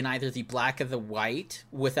to be in either the black or the white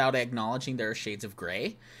without acknowledging there are shades of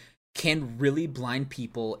gray can really blind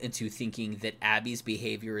people into thinking that Abby's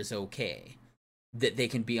behavior is okay. That they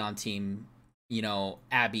can be on team,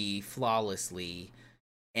 Abby flawlessly,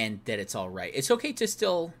 and that it's all right. It's okay to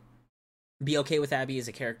still be okay with Abby as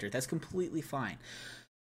a character. That's completely fine.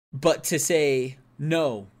 But to say,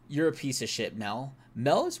 no, you're a piece of shit, Mel.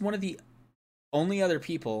 Mel is one of the only other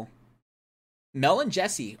people. Mel and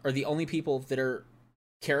Jesse are the only people that are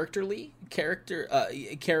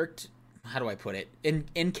how do I put it?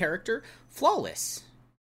 In character, flawless.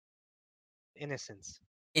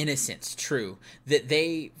 Innocence, true. That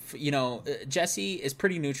they, Jesse is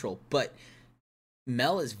pretty neutral, but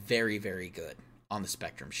Mel is very, very good on the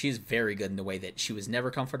spectrum. She's very good in the way that she was never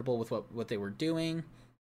comfortable with what they were doing.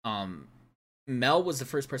 Mel was the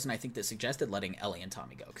first person I think that suggested letting Ellie and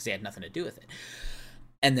Tommy go because they had nothing to do with it.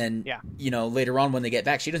 And then, later on when they get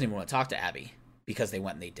back, she doesn't even want to talk to Abby because they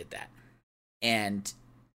went and they did that. And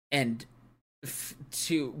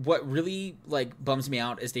to what really bums me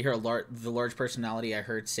out is to hear the large personality I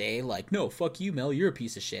heard say no, fuck you, Mel, you're a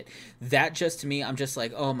piece of shit. That just, to me, I'm just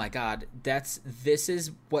like, oh my god, this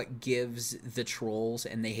is what gives the trolls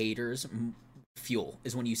and the haters fuel,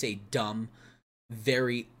 is when you say dumb,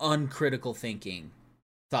 very uncritical thinking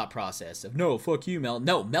thought process of, no, fuck you, Mel.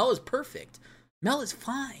 No, Mel is perfect. Mel is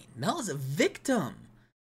fine. Mel is a victim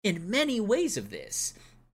in many ways of this.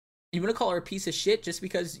 You want to call her a piece of shit just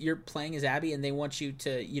because you're playing as Abby and they want you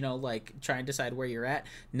to, try and decide where you're at?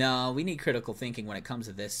 No, we need critical thinking when it comes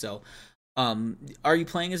to this. So, are you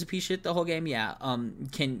playing as a piece of shit the whole game? Yeah.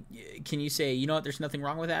 Can you say, you know what, there's nothing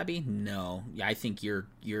wrong with Abby? No. Yeah, I think you're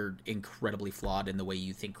incredibly flawed in the way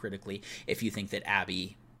you think critically if you think that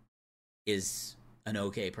Abby is an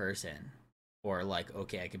okay person. Or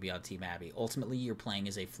okay, I could be on Team Abby. Ultimately, you're playing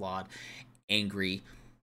as a flawed, angry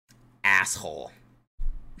asshole.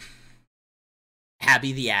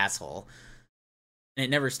 Abby the asshole. And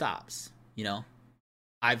it never stops,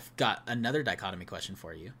 I've got another dichotomy question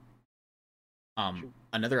for you.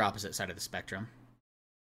 Another opposite side of the spectrum.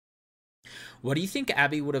 What do you think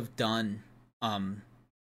Abby would have done in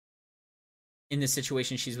this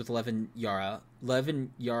situation she's with Lev and Yara? Lev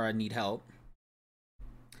and Yara need help.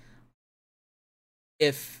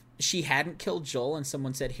 If she hadn't killed Joel and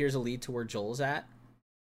someone said, here's a lead to where Joel's at,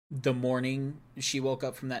 the morning she woke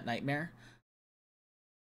up from that nightmare,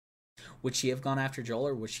 Would she have gone after Joel,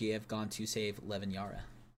 or would she have gone to save Lev and Yara?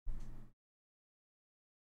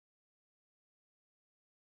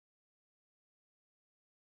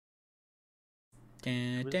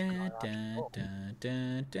 Dun, dun, dun, dun,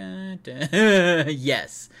 dun, dun, dun.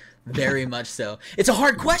 Yes, very much so. It's a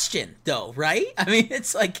hard question, though, right? I mean,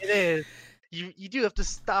 it's like It is. You do have to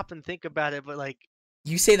stop and think about it, but like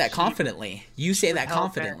you say that confidently. You say that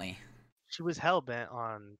confidently. She was hell bent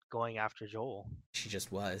on going after Joel. She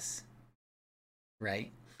just was,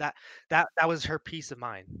 right? That was her peace of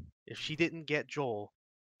mind. If she didn't get Joel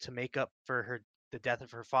to make up for the death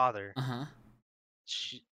of her father,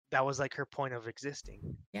 that was like her point of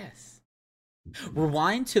existing. Yes.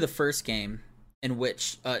 Rewind to the first game in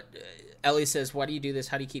which Ellie says, "Why do you do this?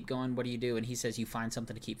 How do you keep going? What do you do?" And he says, "You find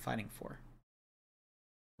something to keep fighting for."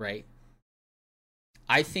 Right?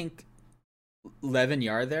 I think Lev and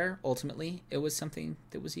Yar there, ultimately, it was something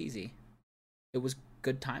that was easy. It was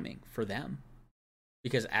good timing for them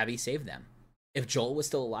because Abby saved them. If Joel was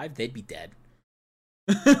still alive, they'd be dead.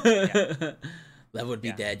 Yeah. Lev would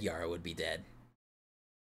be dead. Yara would be dead.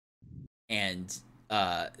 And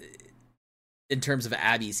in terms of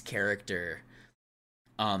Abby's character,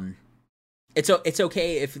 it's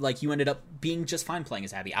okay if like you ended up being just fine playing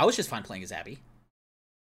as Abby. I was just fine playing as Abby.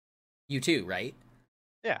 You too, right?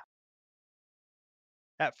 Yeah.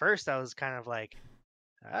 At first, I was kind of like,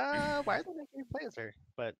 why are they making me play as her?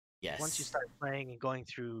 But once you start playing and going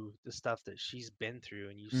through the stuff that she's been through,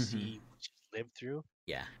 and you see what she's lived through,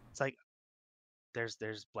 it's like there's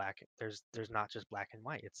not just black and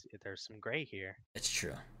white. There's some gray here. It's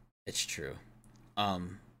true.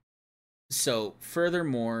 So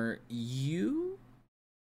furthermore,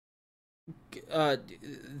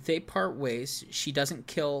 they part ways. She doesn't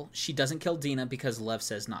kill Dina because Lev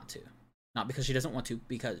says not to. Not because she doesn't want to,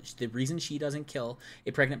 because the reason she doesn't kill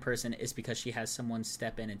a pregnant person is because she has someone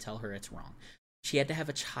step in and tell her it's wrong. She had to have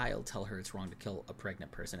a child tell her it's wrong to kill a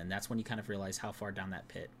pregnant person, and that's when you kind of realize how far down that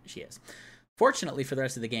pit she is. Fortunately for the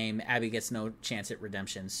rest of the game, Abby gets no chance at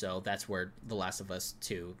redemption, so that's where The Last of Us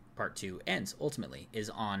 2 Part 2 ends, ultimately, is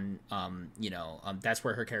on, that's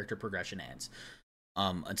where her character progression ends.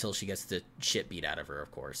 Until she gets the shit beat out of her,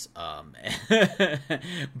 of course, by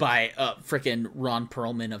freaking Ron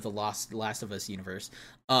Perlman of the Last of Us universe.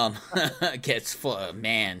 Gets full,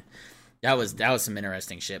 man, that was some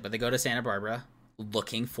interesting shit. But they go to Santa Barbara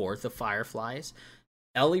looking for the Fireflies.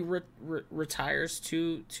 Ellie retires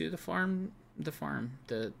to the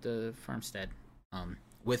farmstead,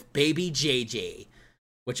 with baby JJ,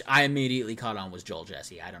 which I immediately caught on was Joel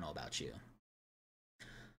Jesse. I don't know about you.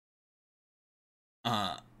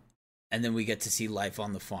 And then we get to see life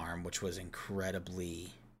on the farm, which was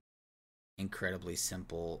incredibly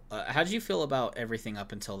simple. How did you feel about everything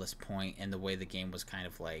up until this point and the way the game was kind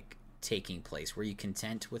of like taking place? Were you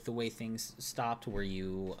content with the way things stopped? Were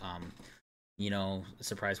you,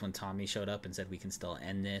 surprised when Tommy showed up and said we can still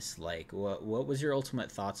end this? Like, what was your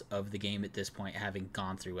ultimate thoughts of the game at this point, having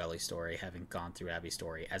gone through Ellie's story, having gone through Abby's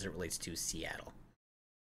story, as it relates to Seattle?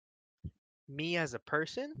 Me as a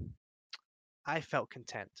person, I felt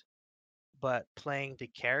content. But playing the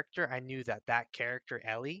character, I knew that character,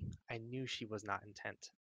 Ellie, I knew she was not intent.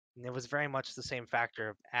 And it was very much the same factor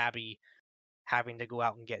of Abby having to go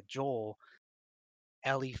out and get Joel.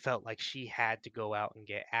 Ellie felt like she had to go out and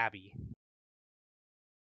get Abby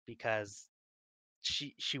because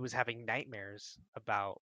she was having nightmares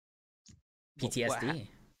about PTSD.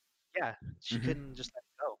 Yeah, she couldn't just let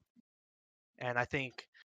it go. And I think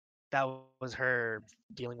that was her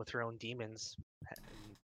dealing with her own demons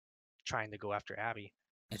and trying to go after Abby.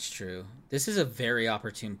 It's true. This is a very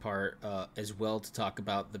opportune part as well to talk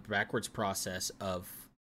about the backwards process of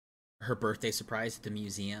her birthday surprise at the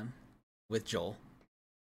museum with Joel.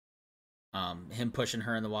 Him pushing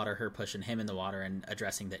her in the water, her pushing him in the water, and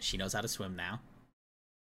addressing that she knows how to swim now.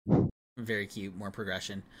 Very cute, more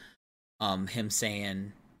progression.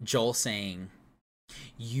 Joel saying,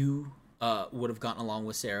 you would have gotten along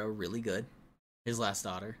with Sarah really good, his last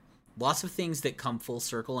daughter. Lots of things that come full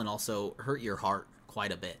circle and also hurt your heart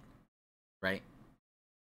quite a bit, right?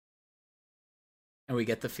 And we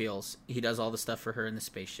get the feels. He does all the stuff for her in the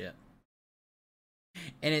spaceship.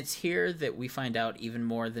 And it's here that we find out, even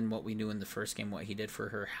more than what we knew in the first game, what he did for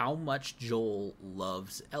her, how much Joel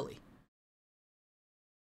loves Ellie.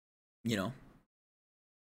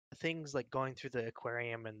 Things like going through the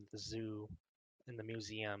aquarium and the zoo and the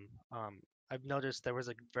museum, I've noticed there was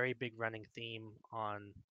a very big running theme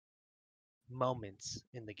on moments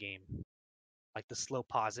in the game, like the slow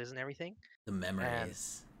pauses and everything. The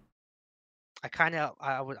memories. And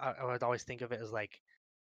I would always think of it as like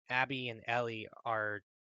Abby and Ellie are,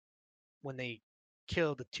 when they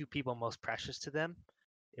kill the two people most precious to them,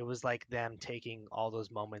 it was like them taking all those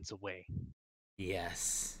moments away.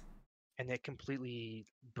 Yes. And it completely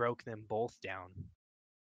broke them both down.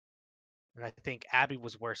 And I think Abby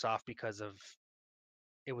was worse off because of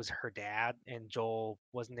it was her dad, and Joel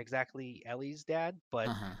wasn't exactly Ellie's dad, but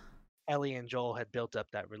Uh-huh. Ellie and Joel had built up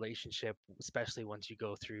that relationship, especially once you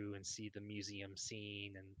go through and see the museum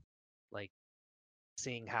scene and like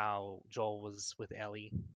seeing how Joel was with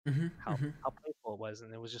Ellie, Mm-hmm. how Mm-hmm. how playful it was,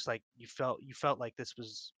 and it was just like you felt like this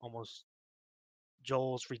was almost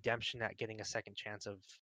Joel's redemption at getting a second chance of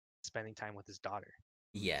spending time with his daughter.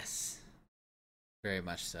 Yes. Very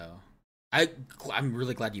much so. I'm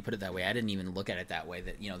really glad you put it that way. I didn't even look at it that way,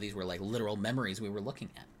 that, these were like literal memories we were looking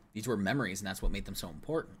at. These were memories, and that's what made them so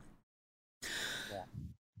important. Yeah.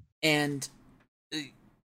 And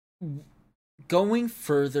going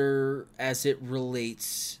further as it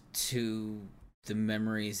relates to the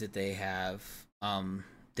memories that they have,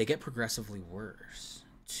 they get progressively worse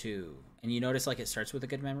too. And you notice, like, it starts with the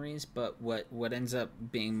good memories, but what ends up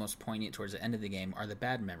being most poignant towards the end of the game are the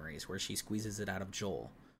bad memories, where she squeezes it out of Joel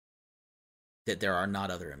that there are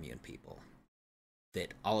not other immune people,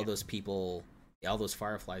 that all of those people, all those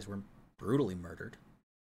Fireflies, were brutally murdered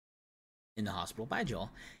in the hospital by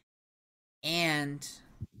Joel, and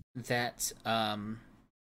that and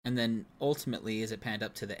then ultimately, as it panned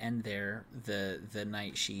up to the end there, the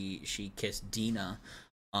night she kissed Dina,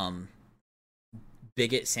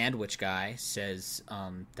 bigot sandwich guy says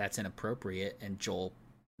that's inappropriate, and Joel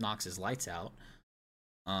knocks his lights out.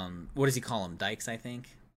 What does he call him? Dykes, I think.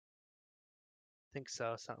 Think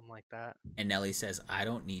so, something like that. And Nellie says, "I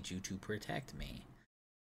don't need you to protect me."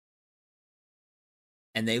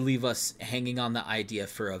 And they leave us hanging on the idea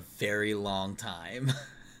for a very long time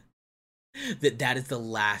that is the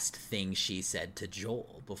last thing she said to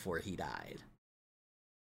Joel before he died.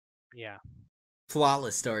 Yeah.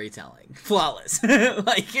 Flawless storytelling. Flawless.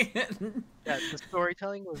 Like, yeah, the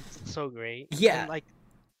storytelling was so great. Yeah. And like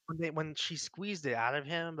when she squeezed it out of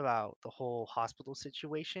him about the whole hospital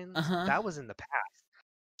situation, Uh-huh. that was in the past.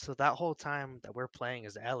 So that whole time that we're playing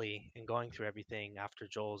as Ellie and going through everything after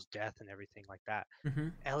Joel's death and everything like that, Mm-hmm.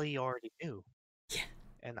 Ellie already knew. Yeah.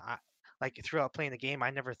 And I like throughout playing the game, I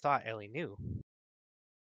never thought Ellie knew.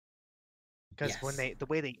 Because when Yes. the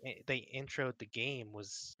way they introed the game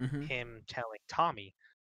was Mm-hmm. him telling Tommy.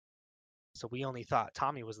 So we only thought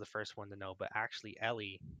Tommy was the first one to know, but actually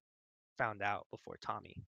Ellie found out before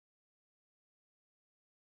Tommy.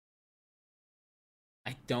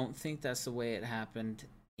 I don't think that's the way it happened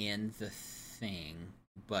in the thing,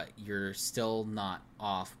 but you're still not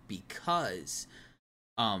off, because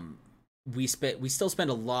we still spend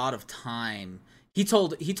a lot of time. He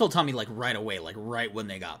told Tommy, like, right away, like right when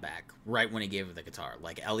they got back, right when he gave her the guitar.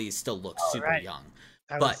 Like, Ellie still looks super Right. young.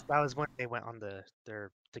 That was when they went on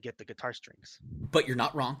their to get the guitar strings. But you're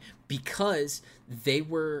not wrong, because they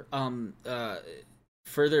were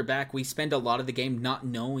further back. We spend a lot of the game not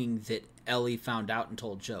knowing that Ellie found out and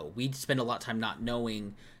told Joe. We spend a lot of time not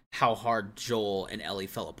knowing how hard Joel and Ellie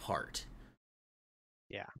fell apart.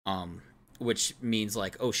 Yeah. Which means,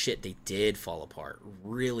 like, oh shit, they did fall apart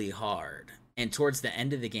really hard. And towards the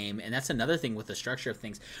end of the game, and that's another thing with the structure of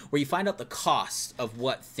things, where you find out the cost of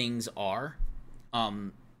what things are,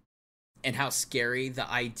 and how scary the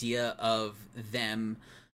idea of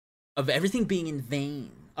everything being in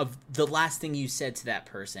vain, of the last thing you said to that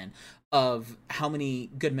person, of how many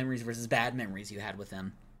good memories versus bad memories you had with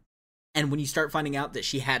them. And when you start finding out that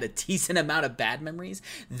she had a decent amount of bad memories,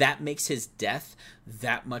 that makes his death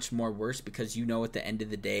that much more worse, because you know at the end of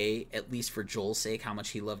the day, at least for Joel's sake, how much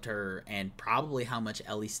he loved her, and probably how much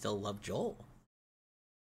Ellie still loved Joel.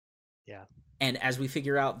 Yeah. And as we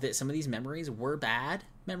figure out that some of these memories were bad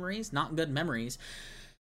memories, not good memories,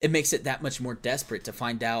 it makes it that much more desperate to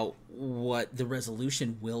find out what the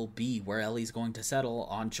resolution will be, where Ellie's going to settle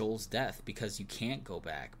on Joel's death, because you can't go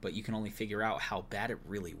back, but you can only figure out how bad it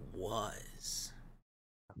really was.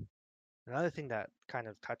 Another thing that kind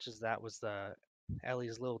of touches that was the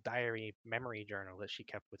Ellie's little diary memory journal that she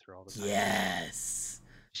kept with her all the time. Yes.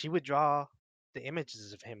 She would draw the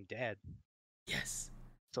images of him dead. Yes.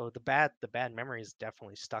 So the bad memories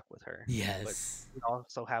definitely stuck with her. Yes. But you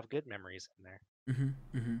also have good memories in there.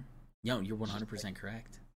 Mm-hmm. Mm-hmm. Yo, you're 100% like,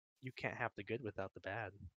 correct. You can't have the good without the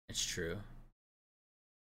bad. It's true.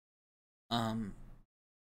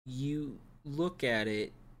 You look at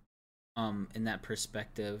it in that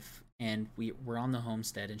perspective, and we're on the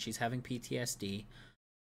homestead, and she's having PTSD,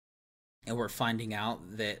 and we're finding out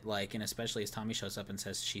that, like, and especially as Tommy shows up and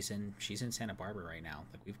says she's in Santa Barbara right now,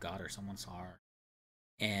 like, we've got her, someone saw her,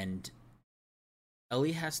 and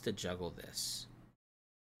Ellie has to juggle this.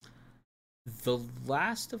 The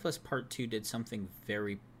Last of Us Part 2 did something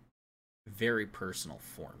very, very personal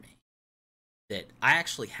for me that I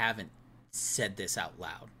actually haven't said this out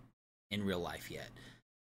loud in real life yet.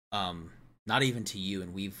 Not even to you,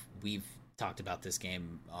 and we've talked about this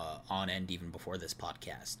game on end even before this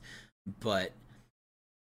podcast. But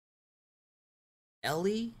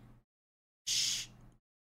Ellie,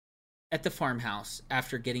 at the farmhouse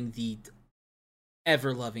after getting the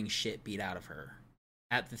ever loving shit beat out of her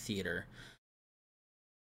at the theater,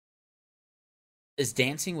 is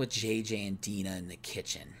dancing with JJ and Dina in the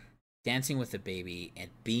kitchen, dancing with the baby and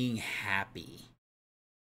being happy.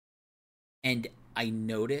 And I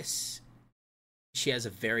notice she has a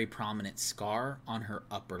very prominent scar on her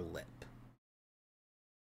upper lip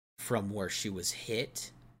from where she was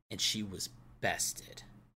hit and she was bested.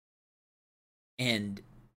 And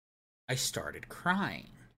I started crying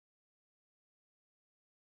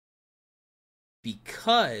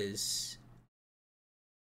because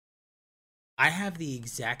I have the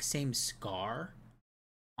exact same scar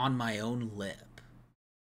on my own lip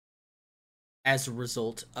as a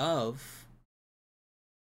result of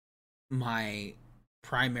my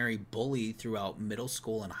primary bully throughout middle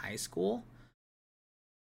school and high school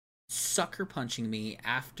sucker punching me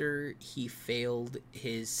after he failed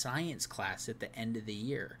his science class at the end of the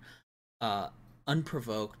year.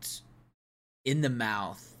 Unprovoked, in the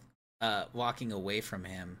mouth, walking away from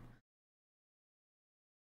him.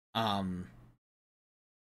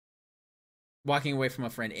 Walking away from a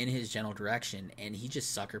friend in his general direction, and he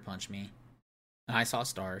just sucker punched me. And I saw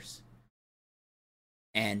stars.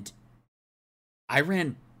 And I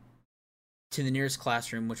ran to the nearest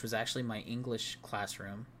classroom, which was actually my English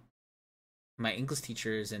classroom. My English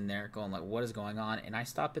teacher is in there going like, what is going on? And I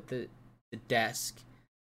stop at the desk,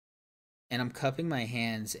 and I'm cupping my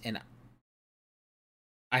hands, and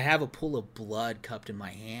I have a pool of blood cupped in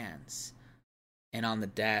my hands and on the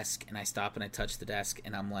desk, and I stop and I touch the desk,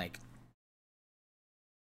 and I'm like,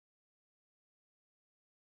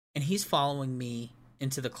 and he's following me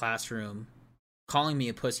into the classroom, calling me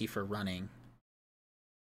a pussy for running.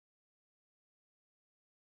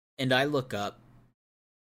 And I look up,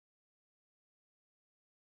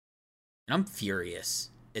 and I'm furious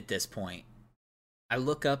at this point. I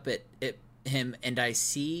look up at him, and I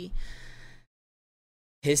see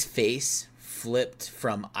his face flipped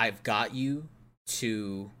from "I've got you"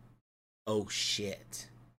 to "oh shit,"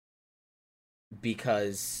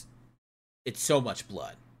 because it's so much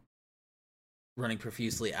blood running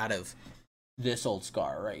profusely out of this old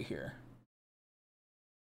scar right here.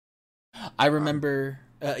 I remember,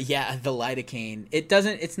 the lidocaine.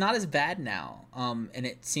 It's not as bad now, and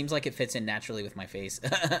it seems like it fits in naturally with my face.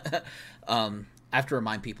 I have to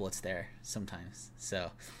remind people it's there sometimes.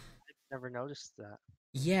 So, Never noticed that.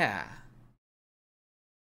 yeah.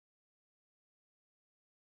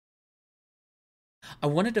 I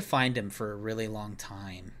wanted to find him for a really long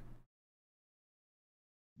time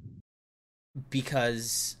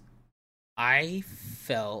because I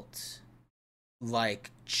felt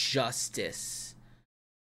like justice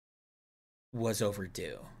was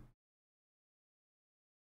overdue.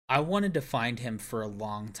 I wanted to find him for a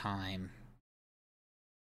long time.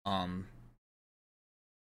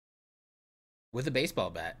 With a baseball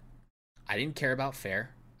bat. I didn't care about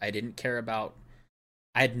fair. I didn't care about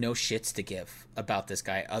I had no shits to give about this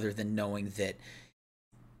guy other than knowing that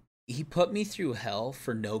he put me through hell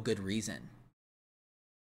for no good reason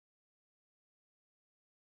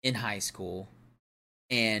in high school.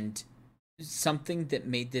 And something that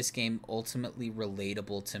made this game ultimately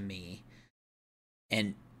relatable to me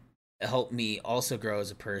and helped me also grow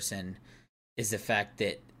as a person is the fact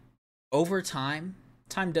that over time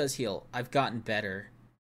does heal. I've gotten better.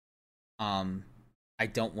 I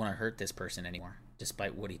don't want to hurt this person anymore,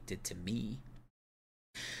 despite what he did to me.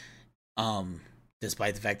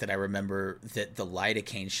 Despite the fact that I remember that the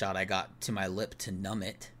lidocaine shot I got to my lip to numb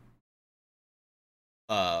it,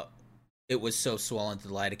 it was so swollen that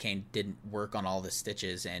the lidocaine didn't work on all the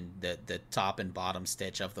stitches, and the top and bottom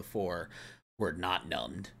stitch of the 4 were not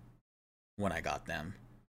numbed when I got them.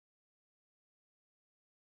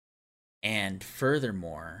 And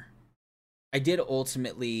furthermore, I did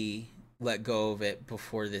ultimately let go of it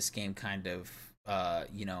before this game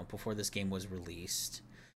before this game was released.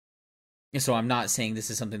 And so I'm not saying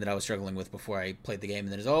this is something that I was struggling with before I played the game,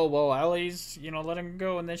 and then it's, oh, well, Ellie's, let him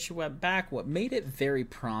go, and then she went back. What made it very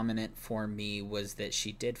prominent for me was that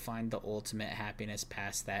she did find the ultimate happiness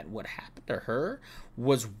past that. What happened to her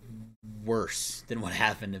was worse than what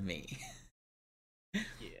happened to me.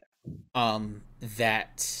 Yeah.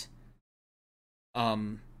 That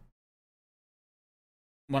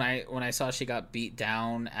when I saw she got beat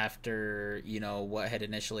down after, you know, what had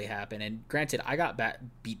initially happened, and granted, I got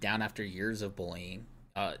beat down after years of bullying.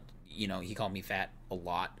 You know, he called me fat a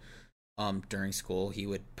lot. During school, he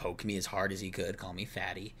would poke me as hard as he could, call me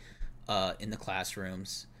fatty, in the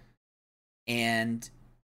classrooms, and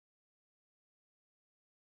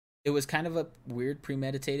it was kind of a weird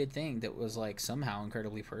premeditated thing that was like somehow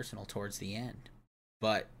incredibly personal towards the end.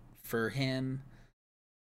 But for him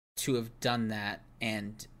to have done that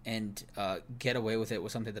and get away with it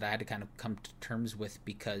was something that I had to kind of come to terms with,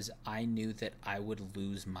 because I knew that I would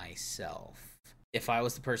lose myself if I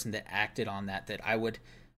was the person that acted on that. That I would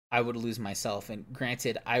lose myself. And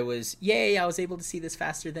granted, I was able to see this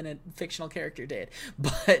faster than a fictional character did,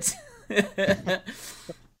 but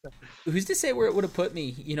who's to say where it would have put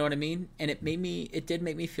me? You know what I mean? And it did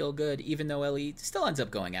make me feel good, even though Ellie still ends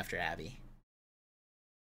up going after Abby.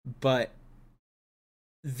 But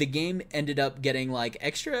the game ended up getting like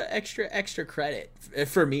extra credit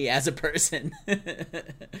for me as a person.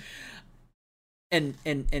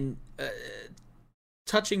 and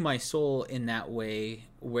touching my soul in that way,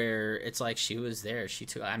 where it's like she was there. She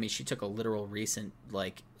took a literal recent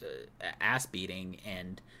ass beating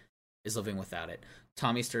and is living without it.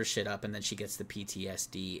 Tommy stirs shit up, and then she gets the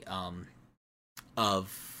PTSD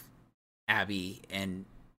of Abby, and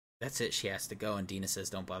that's it. She has to go, and Dina says,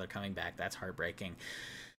 "Don't bother coming back." That's heartbreaking.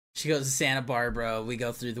 She goes to Santa Barbara. We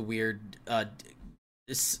go through the weird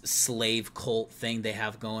slave cult thing they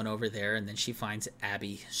have going over there, and then she finds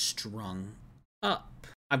Abby strung up.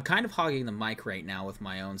 I'm kind of hogging the mic right now with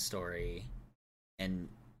my own story and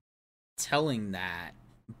telling that,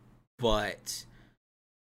 but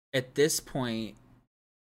at this point,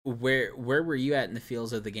 where were you at in the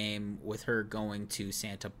feels of the game with her going to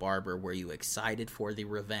Santa Barbara? Were you excited for the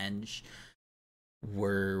revenge?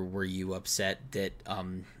 Were you upset that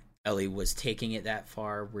Ellie was taking it that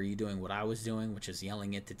far? Were you doing what I was doing, which is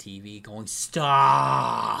yelling at the TV, going,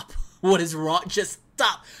 "Stop! What is wrong? Just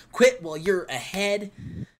stop! Quit while you're ahead.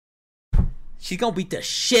 She's gonna beat the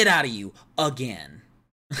shit out of you again."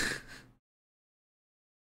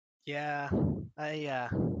 Yeah,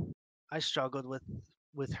 I struggled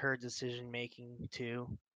with her decision making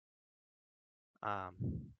too.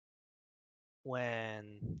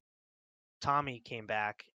 When Tommy came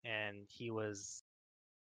back and he was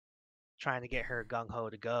trying to get her gung ho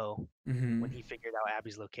to go, when he figured out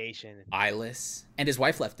Abby's location, eyeless, and his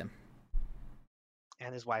wife left him.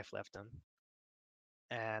 And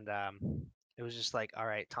it was just like, all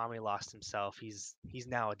right, Tommy lost himself. He's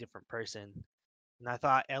now a different person. And I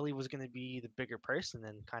thought Ellie was going to be the bigger person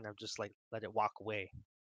and kind of just like let it walk away,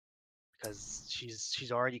 because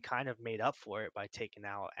she's already kind of made up for it by taking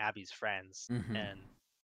out Abby's friends and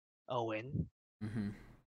Owen,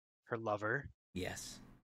 her lover. Yes.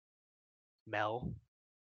 Mel,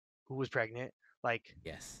 who was pregnant. Like,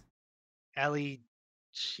 yes. Ellie,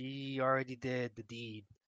 she already did the deed,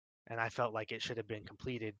 and I felt like it should have been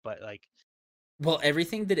completed, but like, well,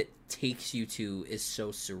 everything that it takes you to is so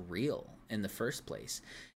surreal in the first place,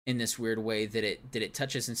 in this weird way that it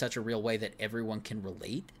touches in such a real way that everyone can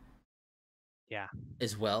relate. Yeah.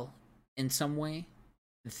 As well, in some way,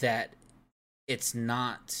 that it's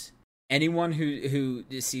not anyone who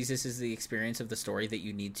sees this as the experience of the story that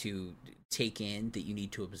you need to take in, that you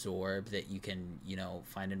need to absorb, that you can, you know,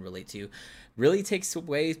 find and relate to, really takes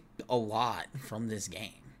away a lot from this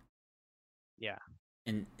game. Yeah.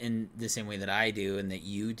 In the same way that I do, and that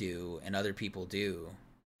you do, and other people do,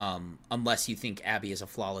 unless you think Abby is a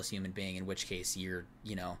flawless human being, in which case you're,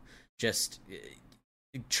 you know, just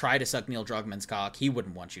try to suck Neil Druckmann's cock. He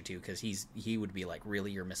wouldn't want you to, because he would be like,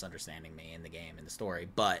 really, you're misunderstanding me in the game, in the story.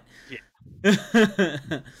 But yeah.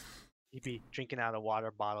 He'd be drinking out a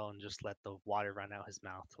water bottle and just let the water run out his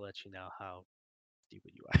mouth to let you know how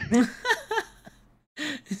stupid you are.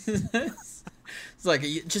 It's like,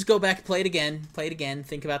 just go back, play it again,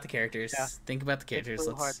 think about the characters, think about the characters.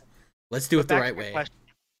 Let's do it the right way.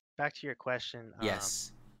 Back to your question.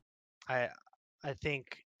 Yes. I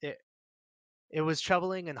think it was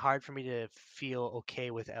troubling and hard for me to feel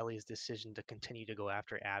okay with Ellie's decision to continue to go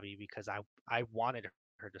after Abby, because I wanted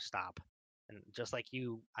her to stop. And just like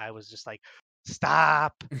you, I was just like,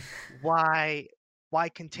 stop. Why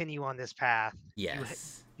continue on this path?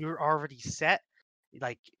 Yes. You're already set.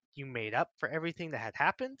 Like, you made up for everything that had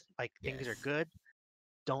happened. Like, things are good.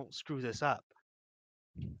 Don't screw this up.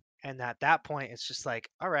 And at that point, it's just like,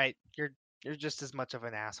 all right, you're just as much of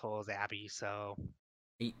an asshole as Abby, so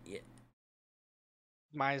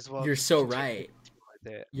might as well. You're so right.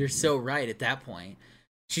 You're so right. At that point,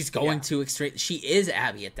 she's going to extreme. She is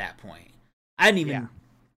Abby at that point. I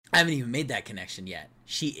I haven't even made that connection yet.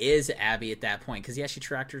 She is Abby at that point because yeah, she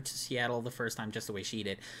tracked her to Seattle the first time just the way she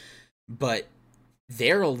did, but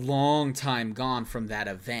they're a long time gone from that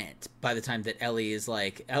event by the time that Ellie is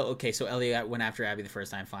like, oh, okay, so Ellie went after Abby the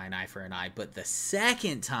first time, fine, eye for an eye. But the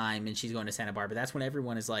second time, and she's going to Santa Barbara, that's when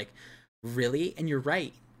everyone is like, really? And you're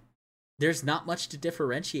right. There's not much to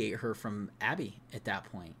differentiate her from Abby at that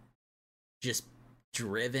point. Just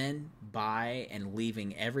driven by and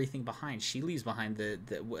leaving everything behind. She leaves behind the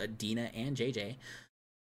Dina and JJ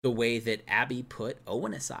the way that Abby put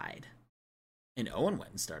Owen aside. And Owen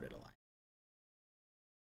went and started a life.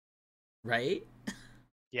 Right?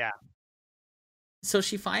 Yeah. So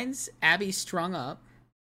she finds Abby strung up,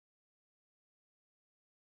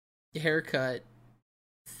 haircut,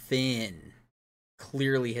 thin,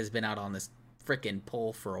 clearly has been out on this frickin'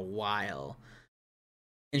 pole for a while.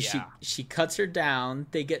 And she cuts her down.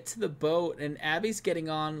 They get to the boat, and Abby's getting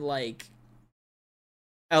on like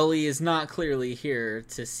Ellie is not clearly here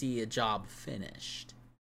to see a job finished.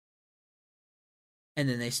 And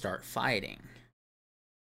then they start fighting.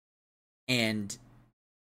 And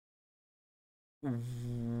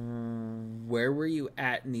where were you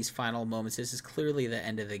at in these final moments? This is clearly the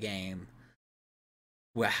end of the game.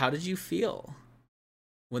 Well, how did you feel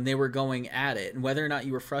when they were going at it, and whether or not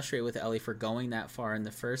you were frustrated with Ellie for going that far in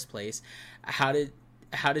the first place? How did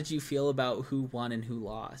you feel about who won and who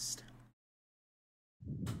lost?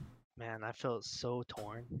 Man, I felt so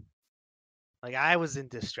torn. Like I was in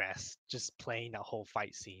distress just playing that whole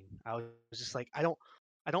fight scene. I was just like, I don't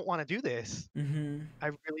want to do this. Mm-hmm. I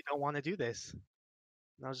really don't want to do this.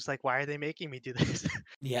 And I was just like, why are they making me do this?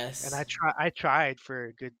 Yes. And I tried for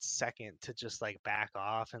a good second to just like back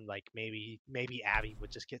off and like maybe Abby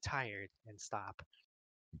would just get tired and stop.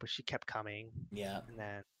 But she kept coming. Yeah. And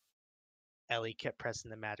then Ellie kept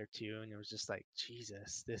pressing the matter too, and it was just like,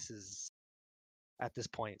 Jesus, this is at this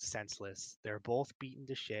point senseless. They're both beaten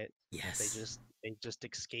to shit. Yes. They just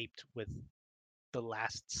escaped with the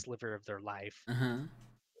last sliver of their life. Uh-huh.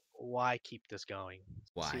 Why keep this going?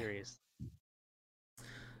 Why? Serious.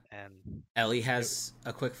 And Ellie has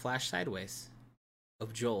a quick flash sideways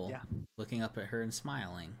of Joel looking up at her and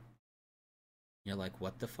smiling. You're like,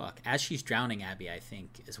 what the fuck? As she's drowning Abby, I think,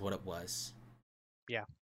 is what it was. Yeah.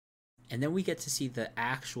 And then we get to see the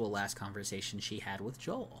actual last conversation she had with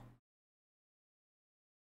Joel.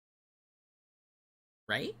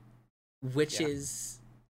 Right? Which is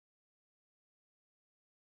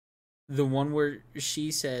the one where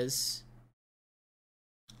she says,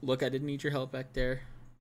 look, I didn't need your help back there.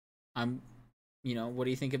 What do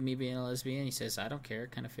you think of me being a lesbian? He says, I don't care.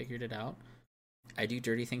 Kind of figured it out. I do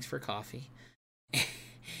dirty things for coffee.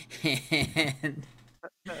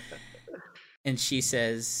 and she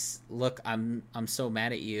says, look, I'm so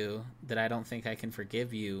mad at you that I don't think I can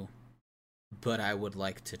forgive you, but I would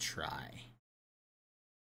like to try.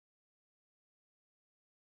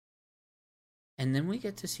 And then we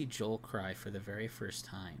get to see Joel cry for the very first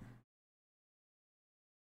time.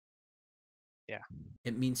 Yeah.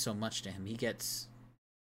 It means so much to him.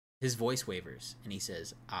 His voice wavers, and he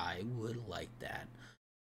says, I would like that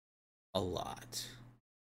a lot.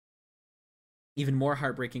 Even more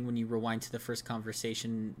heartbreaking when you rewind to the first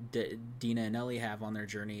conversation Dina and Ellie have on their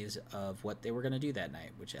journeys of what they were going to do that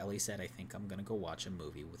night, which Ellie said, I think I'm going to go watch a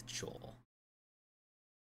movie with Joel.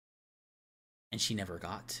 And she never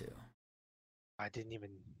got to. I didn't even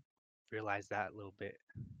realize that little bit.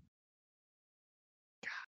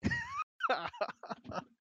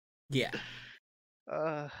 Yeah.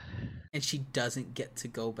 And she doesn't get to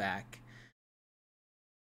go back.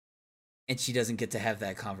 And she doesn't get to have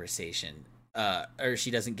that conversation. Or she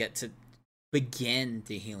doesn't get to begin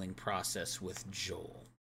the healing process with Joel.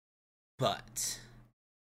 But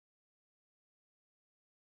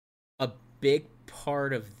a big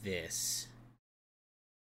part of this,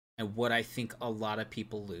 and what I think a lot of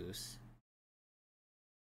people lose,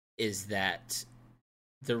 is that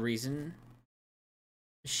the reason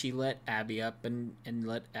she let Abby up and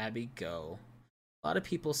let Abby go, a lot of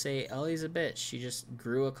people say Ellie's a bitch. She just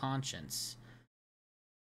grew a conscience.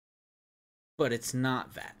 But it's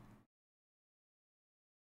not that.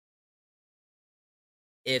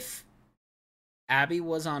 If Abby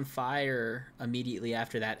was on fire immediately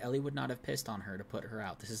after that, Ellie would not have pissed on her to put her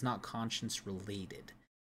out. This is not conscience related.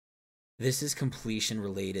 This is completion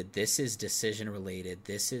related. This is decision related.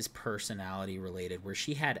 This is personality related, where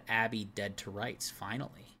she had Abby dead to rights,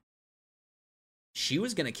 finally. She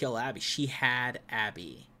was going to kill Abby. She had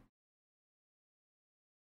Abby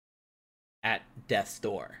at death's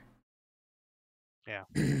door. Yeah.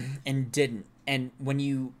 And didn't. And when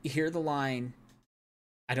you hear the line,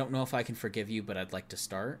 I don't know if I can forgive you, but I'd like to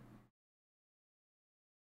start.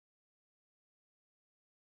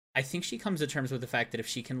 I think she comes to terms with the fact that if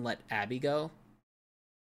she can let Abby go,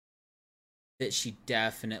 that she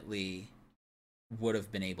definitely would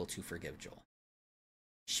have been able to forgive Joel.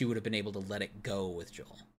 She would have been able to let it go with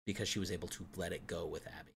Joel because she was able to let it go with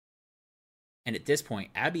Abby. And at this point,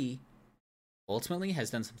 Abby ultimately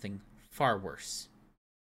has done something far worse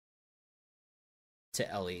to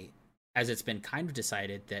Ellie, as it's been kind of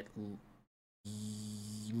decided that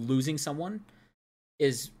losing someone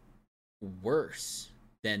is worse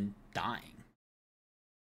than dying.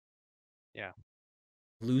 Yeah.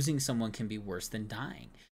 Losing someone can be worse than dying.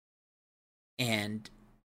 And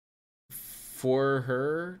for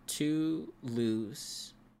her to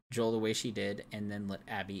lose Joel the way she did and then let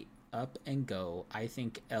Abby up and go, I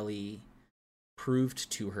think Ellie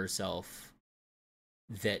proved to herself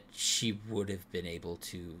that she would have been able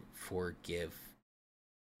to forgive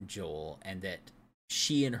Joel, and that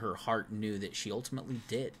she in her heart knew that she ultimately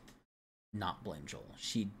did not blame Joel.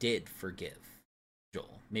 She did forgive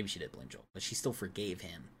Joel. Maybe she did blame Joel, but she still forgave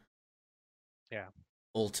him. Yeah.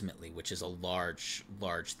 Ultimately, which is a large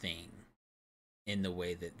thing in the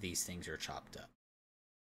way that these things are chopped up.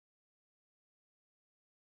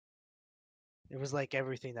 It was like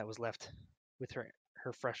everything that was left with her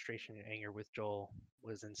frustration and anger with Joel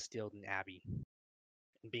was instilled in Abby.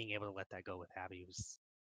 And being able to let that go with Abby was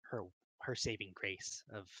her saving grace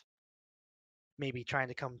of maybe trying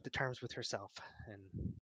to come to terms with herself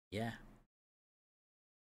and Yeah.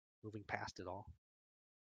 moving past it all.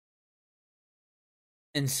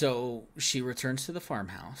 And so she returns to the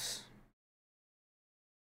farmhouse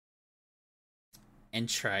and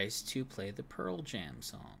tries to play the Pearl Jam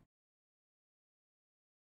song.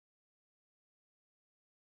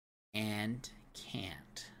 And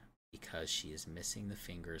can't, because she is missing the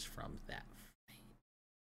fingers from that fight.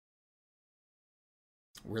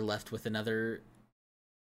 We're left with another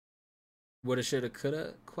woulda, shoulda,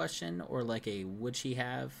 coulda question, or like a would she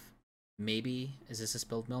have? Maybe. Is this a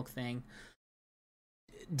spilled milk thing?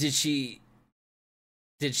 Did she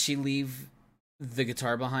leave the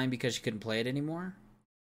guitar behind because she couldn't play it anymore?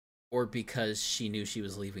 Or because she knew she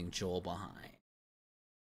was leaving Joel behind?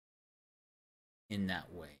 In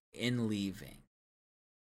that way. In leaving.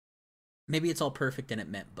 Maybe it's all perfect and it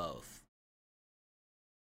meant both.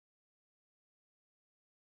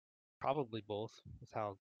 Probably both, with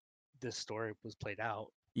how this story was played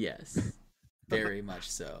out. Yes. Very much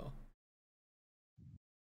so.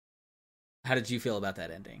 How did you feel about that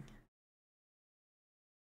ending?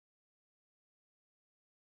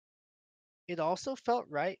 It also felt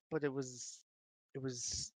right, but it was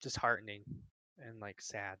disheartening and like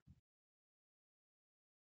sad.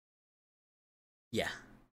 Yeah.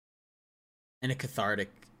 In a cathartic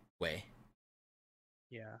way.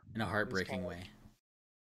 Yeah. In a heartbreaking way.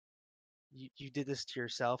 You did this to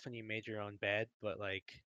yourself and you made your own bed, but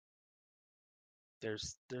like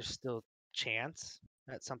there's still chance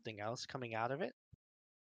at something else coming out of it.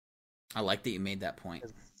 I like that you made that point.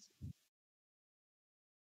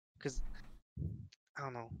 Because I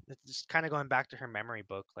don't know, it's just kind of going back to her memory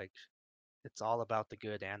book. Like it's all about the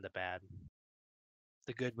good and the bad.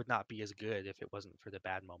 The good would not be as good if it wasn't for the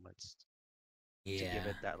bad moments. To give Yeah.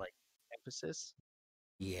 it that like emphasis.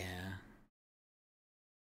 Yeah.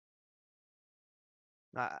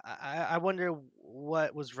 I wonder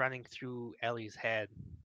what was running through Ellie's head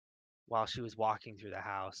while she was walking through the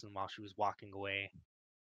house and while she was walking away.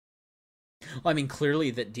 Well, I mean,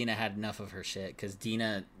 clearly that Dina had enough of her shit, because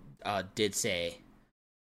Dina did say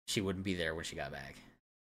she wouldn't be there when she got back.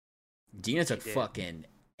 Dina took fucking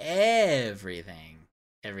everything.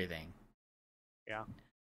 Everything. Yeah.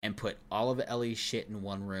 And put all of Ellie's shit in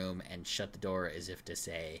one room and shut the door as if to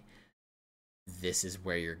say, this is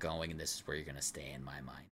where you're going and this is where you're going to stay in my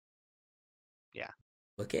mind. Yeah.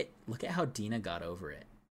 Look at how Dina got over it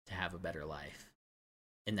to have a better life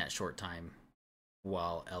in that short time,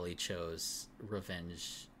 while Ellie chose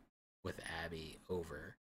revenge with Abby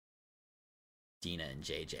over Dina and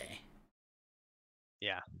JJ.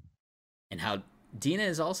 Yeah. And how Dina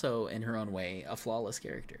is also, in her own way, a flawless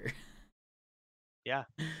character. Yeah.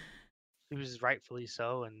 She was rightfully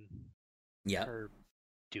so, and Yep. her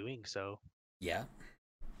doing so. Yeah.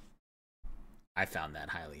 I found that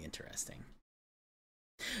highly interesting.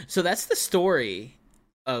 So that's the story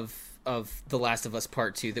of The Last of Us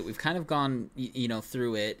Part 2, that we've kind of gone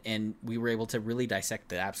through it, and we were able to really dissect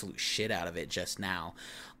the absolute shit out of it just now.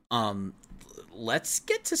 Let's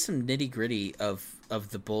get to some nitty-gritty of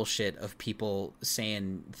the bullshit of people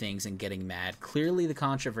saying things and getting mad. Clearly the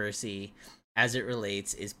controversy as it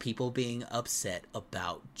relates is people being upset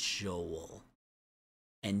about Joel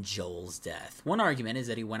and Joel's death. One argument is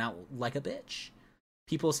that he went out like a bitch.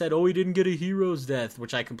 People said, oh, he didn't get a hero's death,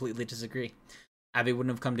 which I completely disagree. Abby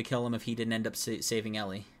wouldn't have come to kill him if he didn't end up saving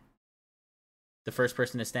Ellie. The first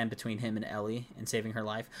person to stand between him and Ellie and saving her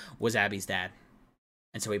life was Abby's dad.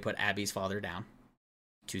 And so he put Abby's father down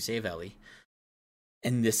to save Ellie.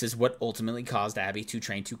 And this is what ultimately caused Abby to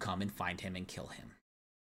train to come and find him and kill him.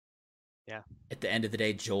 Yeah. At the end of the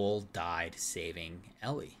day, Joel died saving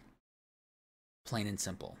Ellie. Plain and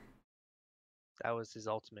simple. That was his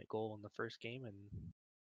ultimate goal in the first game, and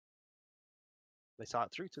they saw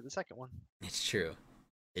it through to the second one. It's true.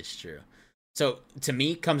 It's true. So, to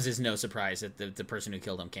me, comes as no surprise that the person who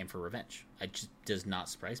killed him came for revenge. It just does not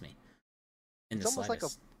surprise me. It's almost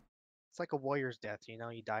like a warrior's death, you know?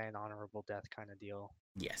 You die an honorable death kind of deal.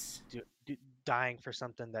 Yes. Dying for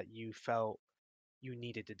something that you felt you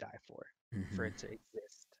needed to die for it to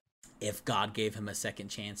exist. If God gave him a second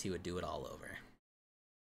chance, he would do it all over.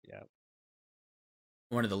 Yeah.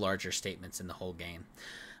 One of the larger statements in the whole game.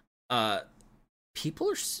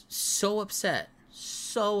 People are so upset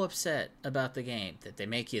about the game that they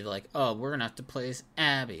make you like, oh, we're gonna have to play as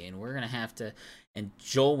Abby, and we're gonna have to. And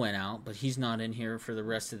Joel went out, but he's not in here for the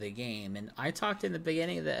rest of the game. And I talked in the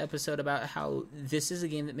beginning of the episode about how this is a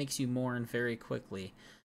game that makes you mourn very quickly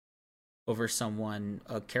over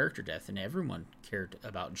a character death, and everyone cared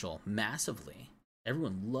about Joel massively.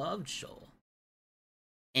 Everyone loved Joel.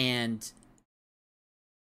 And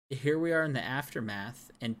here we are in the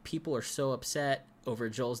aftermath, and people are so upset over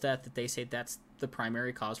Joel's death that they say that's the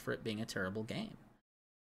primary cause for it being a terrible game.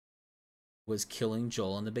 Was killing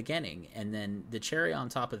Joel in the beginning. And then the cherry on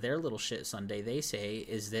top of their little shit sundae, they say,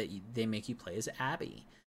 is that they make you play as Abby.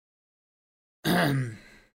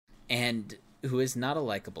 And who is not a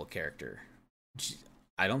likable character.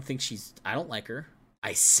 I don't like her.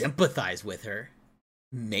 I sympathize with her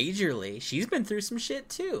majorly. She's been through some shit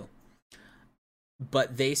too.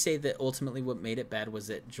 But they say that ultimately what made it bad was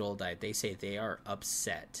that Joel died. They say they are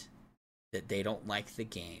upset that they don't like the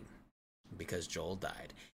game because Joel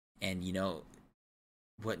died. And you know,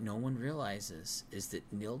 what no one realizes is that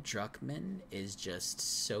Neil Druckmann is just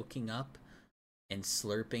soaking up and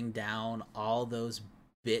slurping down all those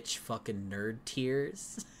bitch fucking nerd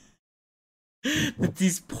tears. That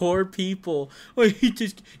these poor people,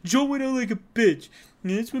 Joel went out like a bitch,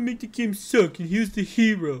 and that's what made the game suck, and he was the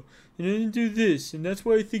hero, and I didn't do this, and that's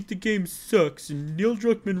why I think the game sucks, and Neil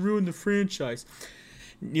Druckmann ruined the franchise.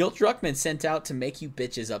 Neil Druckmann sent out to make you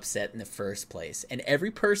bitches upset in the first place, and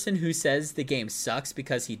every person who says the game sucks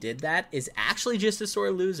because he did that is actually just a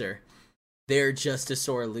sore loser. They're just a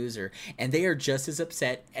sore loser, and they are just as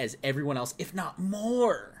upset as everyone else, if not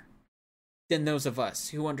more, than those of us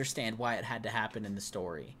who understand why it had to happen in the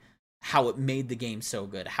story, how it made the game so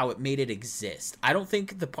good, how it made it exist. I don't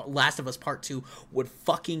think the Last of Us Part 2 would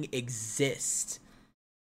fucking exist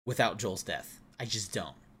without Joel's death. I just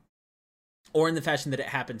don't. Or in the fashion that it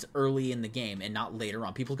happens early in the game and not later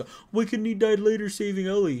on. People go, why couldn't he die later saving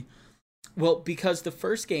Ellie? Well, because the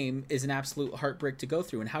first game is an absolute heartbreak to go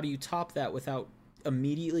through. And how do you top that without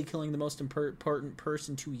immediately killing the most important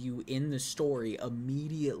person to you in the story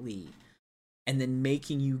immediately? And then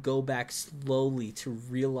making you go back slowly to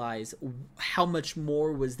realize how much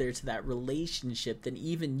more was there to that relationship than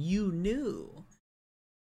even you knew.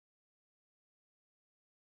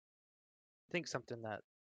 I think something that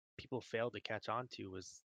people failed to catch on to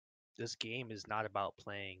was this game is not about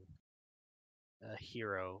playing a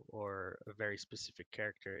hero or a very specific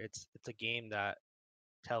character. It's a game that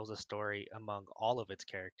tells a story among all of its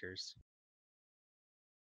characters.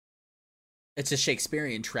 It's a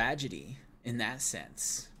Shakespearean tragedy in that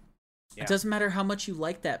sense. Yeah. It doesn't matter how much you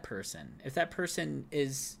like that person. If that person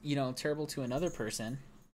is, terrible to another person,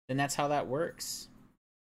 then that's how that works.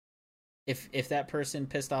 If that person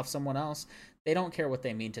pissed off someone else, they don't care what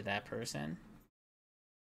they mean to that person.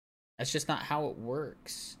 That's just not how it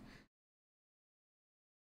works.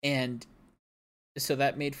 And so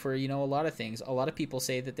that made for, a lot of things. A lot of people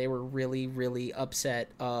say that they were really, really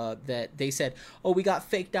upset that they said, oh, we got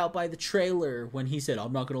faked out by the trailer when he said,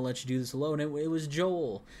 I'm not going to let you do this alone. It was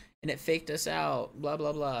Joel. And it faked us out. Blah,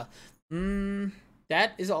 blah, blah.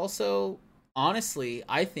 That is also, honestly,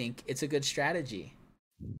 I think it's a good strategy.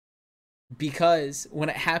 Because when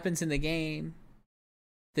it happens in the game,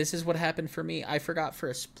 this is what happened for me. I forgot for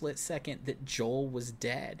a split second that Joel was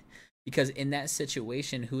dead. Because in that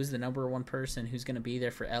situation, who is the number one person who's going to be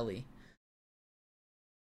there for Ellie?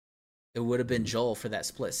 It would have been Joel for that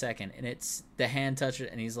split second. And it's the hand toucher,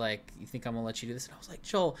 and he's like, you think I'm going to let you do this? And I was like,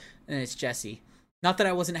 Joel. And then it's Jesse. Not that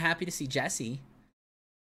I wasn't happy to see Jesse,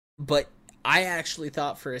 but I actually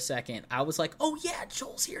thought for a second, I was like, oh yeah,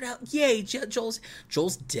 Joel's here now. Yay, Joel's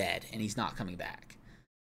dead, and he's not coming back.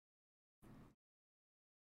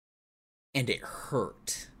 and it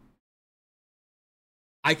hurt.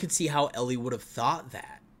 I could see how Ellie would have thought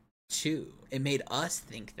that too. It made us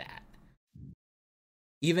think that.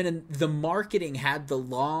 Even in the marketing had the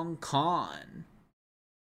long con,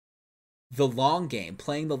 the long game,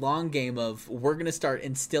 playing the long game of we're going to start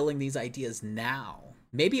instilling these ideas now.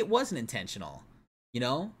 Maybe it wasn't intentional, you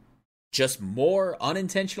know? Just more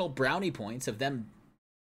unintentional brownie points of them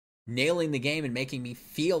nailing the game and making me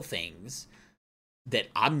feel things that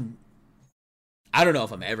I don't know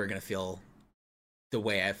if I'm ever going to feel the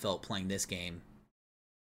way I felt playing this game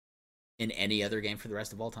in any other game for the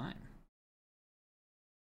rest of all time.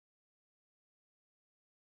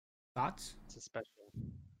 Thoughts? It's a special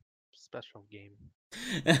game.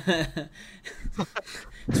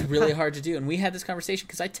 It's really hard to do, and we had this conversation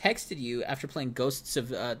because I texted you after playing Ghosts of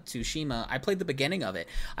Tsushima. I played the beginning of it.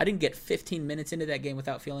 I didn't get 15 minutes into that game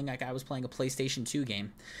without feeling like I was playing a PlayStation 2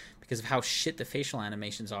 game because of how shit the facial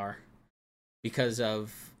animations are, because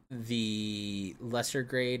of the lesser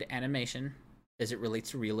grade animation as it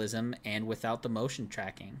relates to realism, and without the motion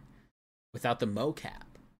tracking, without the mocap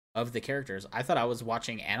of the characters. I thought I was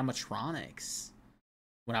watching animatronics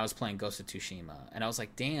when I was playing Ghost of Tsushima, and I was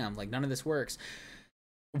like, damn, like none of this works.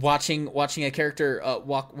 Watching a character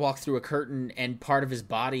walk through a curtain, and part of his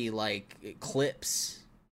body like clips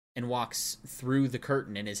and walks through the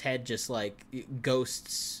curtain, and his head just like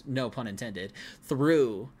ghosts, no pun intended,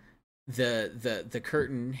 through the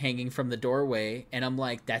curtain hanging from the doorway. And I'm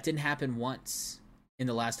like, that didn't happen once in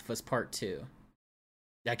The Last of Us Part 2.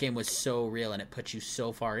 That game was so real, and it put you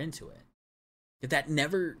so far into it. That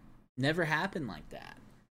never happened like that.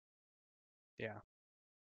 Yeah.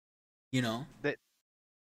 You know? That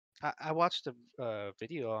I watched a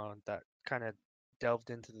video on that kind of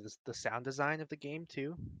delved into the sound design of the game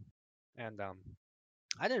too, and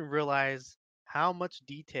I didn't realize how much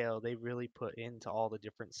detail they really put into all the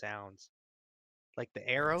different sounds, like the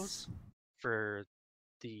arrows for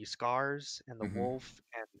the scars and the wolf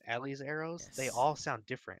and Ellie's arrows. Yes. They all sound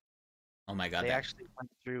different. Oh my god! They actually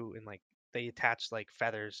went through and like they attached like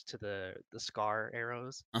feathers to the scar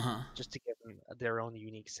arrows, just to give them their own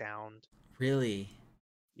unique sound. Really?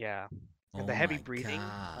 Yeah. And the heavy breathing.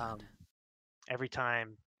 Every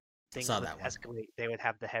time things would escalate, they would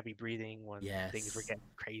have the heavy breathing when things were getting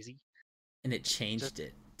crazy. And it changed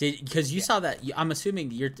it. Because you saw that. I'm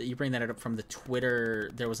assuming you bring that up from the Twitter.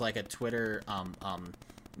 There was like a Twitter.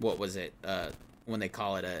 What was it? When they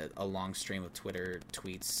call it a long stream of Twitter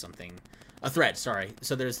tweets, something. A thread. Sorry.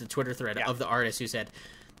 So there's the Twitter thread of the artist who said,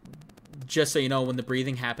 just so you know, when the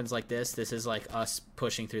breathing happens like this is like us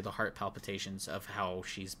pushing through the heart palpitations of how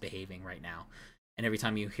she's behaving right now. And every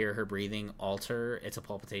time you hear her breathing alter, it's a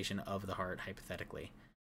palpitation of the heart, hypothetically.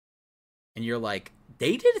 And you're like,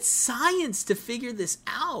 they did science to figure this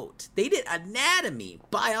out. They did anatomy,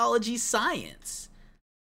 biology, science.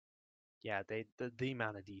 Yeah, the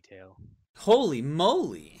amount of detail. Holy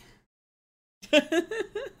moly.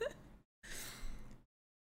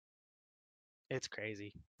 It's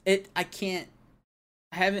crazy. I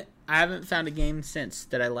haven't found a game since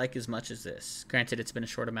that I like as much as this. Granted, it's been a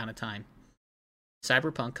short amount of time.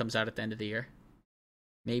 Cyberpunk comes out at the end of the year.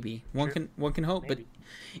 Maybe. One can hope. Maybe. But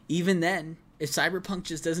even then, if Cyberpunk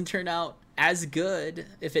just doesn't turn out as good,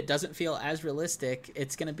 if it doesn't feel as realistic,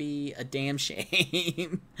 it's gonna be a damn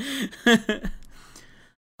shame.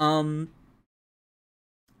 I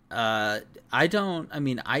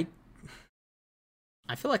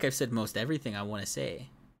feel like I've said most everything I want to say.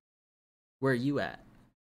 Where are you at?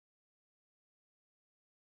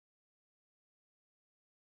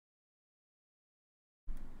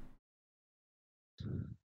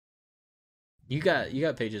 You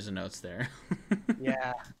got pages of notes there.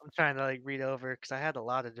 Yeah, I'm trying to like read over because I had a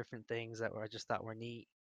lot of different things that I just thought were neat.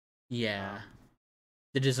 Yeah,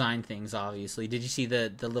 the design things, obviously. Did you see the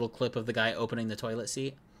little clip of the guy opening the toilet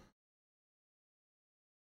seat?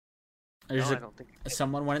 I don't think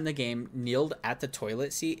someone went in the game, kneeled at the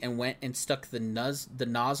toilet seat, and went and stuck the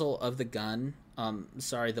nozzle of the gun,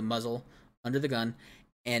 the muzzle under the gun,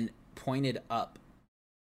 and pointed up.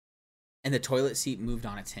 And the toilet seat moved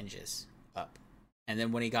on its hinges up. And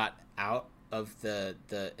then when he got out of the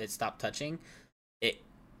it stopped touching, it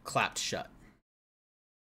clapped shut.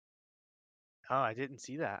 Oh, I didn't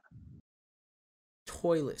see that.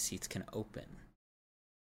 Toilet seats can open.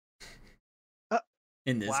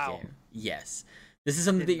 In this game. Yes. This is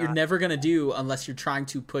something that you're never going to do unless you're trying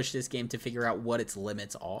to push this game to figure out what its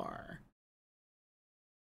limits are.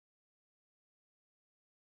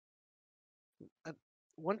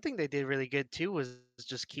 One thing they did really good too was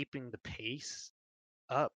just keeping the pace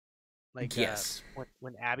up. Like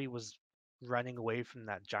when Abby was running away from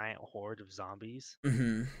that giant horde of zombies,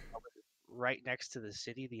 right next to the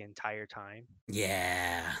city the entire time.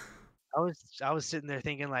 Yeah. I was sitting there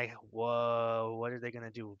thinking like, whoa, what are they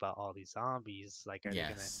gonna do about all these zombies? Like, are they gonna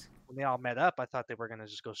Yes. when they all met up? I thought they were gonna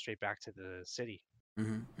just go straight back to the city.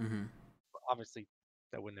 Mm-hmm. Obviously,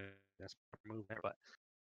 that wouldn't have been a smart move there, but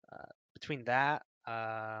between that,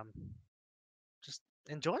 just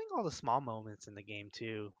enjoying all the small moments in the game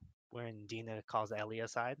too, when Dina calls Ellie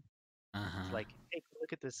aside. It's Uh-huh. like, hey,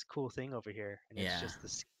 look at this cool thing over here, and it's Yeah. just the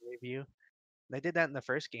scenery view. They did that in the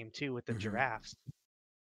first game too with the Mm-hmm. giraffes,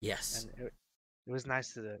 Yes. and it was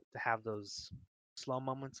nice to have those slow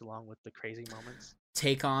moments along with the crazy moments.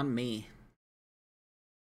 Take on Me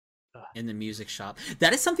Ugh, in the music shop.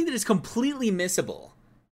 That is something that is completely missable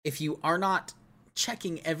if you are not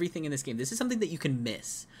checking everything in this game. This is something that you can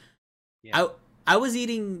miss. yeah. I was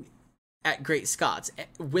eating at Great Scots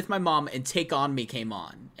with my mom, and Take On Me came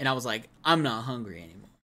on, and I was like, I'm not hungry anymore.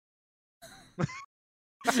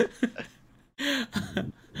 I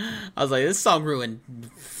was like, this song ruined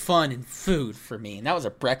fun and food for me, and that was a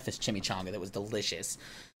breakfast chimichanga that was delicious.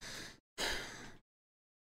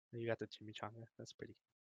 You got the chimichanga. That's pretty.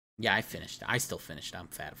 Yeah, I finished. I still finished. I'm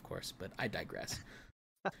fat, of course, but I digress.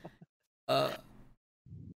 Uh,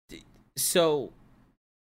 so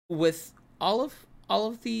with all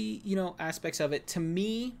of the aspects of it, to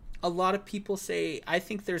me, a lot of people say I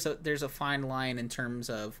think there's a fine line in terms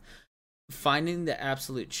of finding the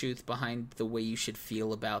absolute truth behind the way you should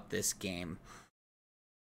feel about this game.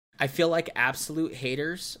 I feel like absolute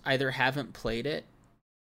haters either haven't played it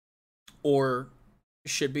or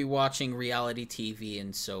should be watching reality TV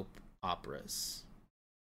and soap operas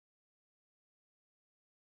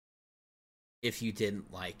if you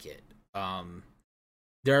didn't like it.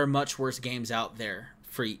 There are much worse games out there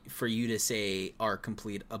for you to say are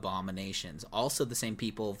complete abominations. Also, the same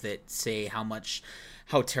people that say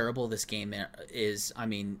how terrible this game is. I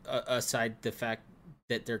mean, aside the fact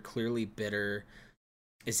that they're clearly bitter,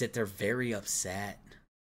 is that they're very upset.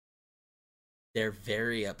 They're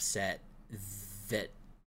very upset that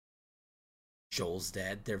Joel's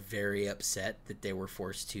dead. They're very upset that they were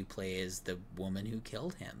forced to play as the woman who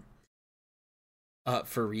killed him.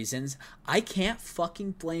 For reasons I can't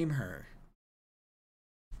fucking blame her.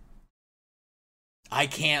 I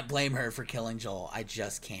can't blame her for killing Joel. I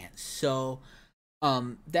just can't. So,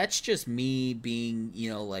 that's just me being,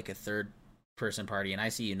 like a third person party, and I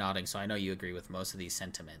see you nodding, so I know you agree with most of these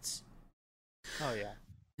sentiments. Oh yeah.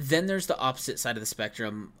 Then there's the opposite side of the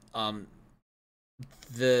spectrum.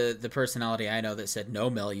 The personality I know that said, "No,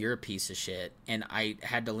 Mel, you're a piece of shit," and I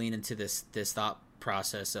had to lean into this thought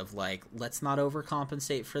process of like, let's not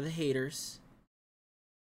overcompensate for the haters.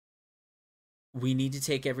 We need to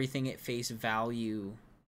take everything at face value.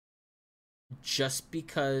 Just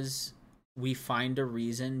because we find a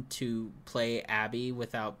reason to play Abby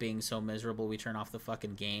without being so miserable we turn off the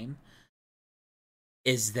fucking game,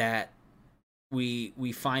 is that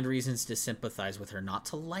we find reasons to sympathize with her, not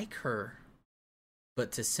to like her,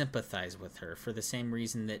 but to sympathize with her for the same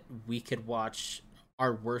reason that we could watch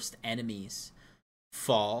our worst enemies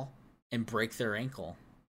fall and break their ankle,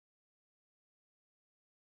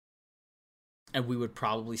 and we would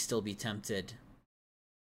probably still be tempted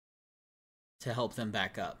to help them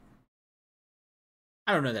back up.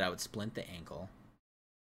 I don't know that I would splint the ankle,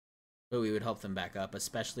 but we would help them back up,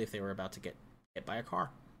 especially if they were about to get hit by a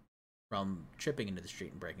car from tripping into the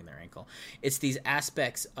street and breaking their ankle. It's these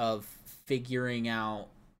aspects of figuring out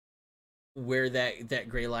where that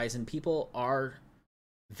gray lies, and people are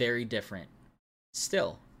very different.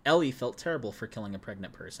 Still, Ellie felt terrible for killing a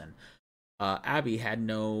pregnant person. Abby had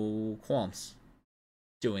no qualms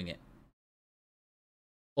doing it.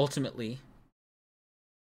 Ultimately,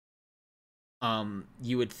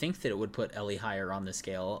 you would think that it would put Ellie higher on the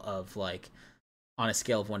scale of like, on a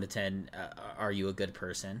scale of 1 to 10, are you a good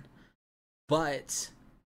person? But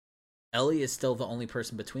Ellie is still the only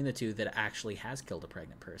person between the two that actually has killed a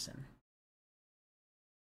pregnant person.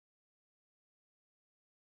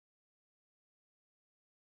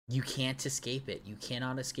 You can't escape it. You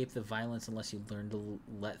cannot escape the violence unless you learn to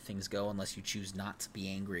let things go, unless you choose not to be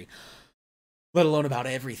angry, let alone about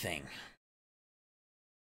everything.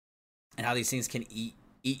 And how these things can eat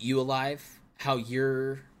you alive, how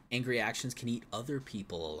your angry actions can eat other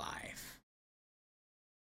people alive.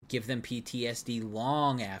 Give them PTSD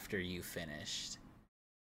long after you finished.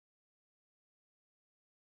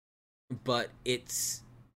 But it's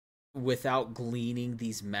without gleaning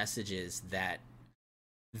these messages that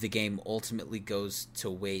the game ultimately goes to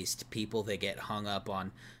waste. People that get hung up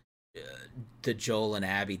on the Joel and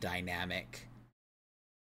Abby dynamic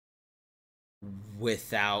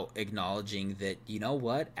without acknowledging that, you know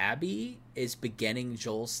what, Abby is beginning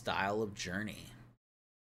Joel's style of journey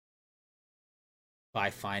by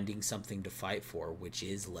finding something to fight for, which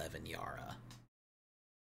is Lev and Yara.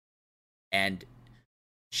 And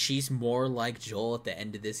she's more like Joel at the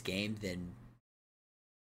end of this game than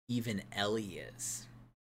even Ellie is.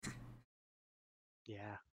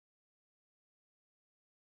 Yeah.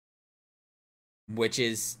 Which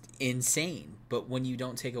is insane. But when you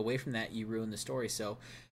don't take away from that, you ruin the story. So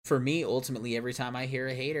for me, ultimately, every time I hear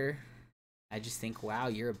a hater, I just think, wow,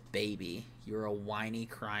 you're a baby. You're a whiny,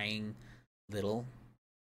 crying, little,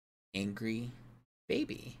 angry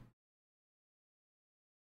baby.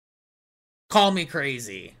 Call me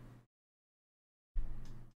crazy.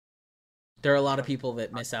 There are a lot of people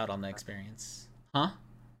that miss out on the experience. Huh?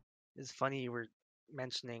 It's funny you were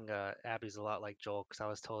mentioning Abby's a lot like Joel, because I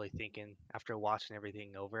was totally thinking, after watching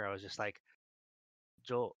everything over, I was just like,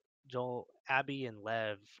 Joel, Abby and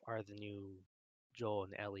Lev are the new Joel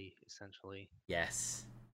and Ellie, essentially. Yes.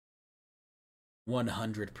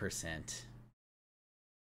 100%.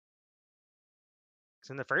 Because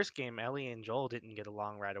in the first game, Ellie and Joel didn't get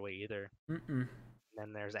along right away either. Mm-mm. And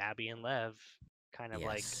then there's Abby and Lev, kind of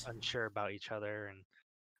like Yes. unsure about each other, and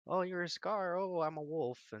oh, you're a Scar, oh, I'm a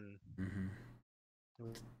wolf, and Mm-hmm.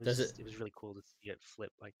 it was really cool to see it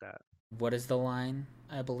flip like that. What is the line,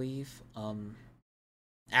 I believe?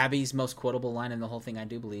 Abby's most quotable line in the whole thing, I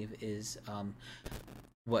do believe, is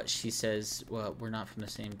what she says. Well, we're not from the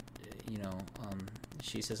same,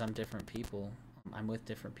 she says, I'm different people. I'm with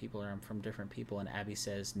different people, or I'm from different people. And Abby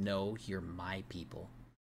says, no, you're my people.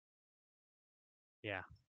 Yeah.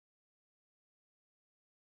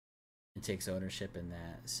 And takes ownership in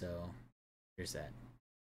that. So here's that.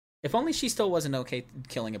 If only she still wasn't okay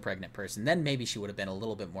killing a pregnant person, then maybe she would have been a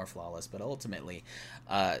little bit more flawless. But ultimately,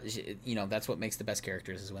 that's what makes the best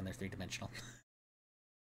characters, is when they're three-dimensional.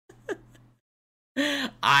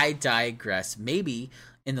 I digress. Maybe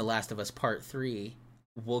in The Last of Us Part 3,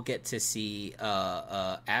 we'll get to see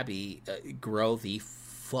Abby grow the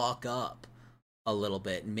fuck up a little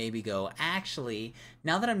bit and maybe go, actually,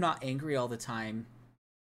 now that I'm not angry all the time,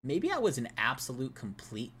 maybe I was an absolute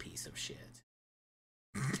complete piece of shit.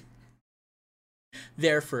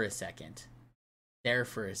 There for a second.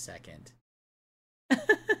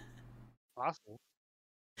 Possible.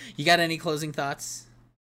 You got any closing thoughts?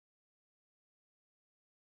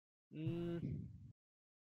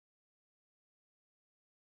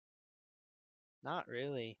 Not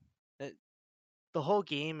really. The whole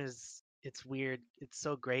game it's weird. It's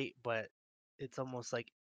so great, but it's almost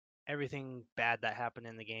like everything bad that happened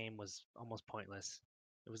in the game was almost pointless.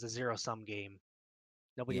 It was a zero-sum game.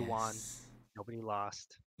 Nobody won. Nobody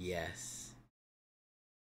lost. Yes.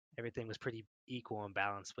 Everything was pretty equal and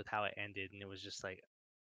balanced with how it ended, and it was just like,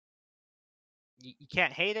 you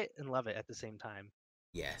can't hate it and love it at the same time.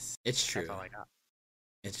 Yes, it's true. That's all I got.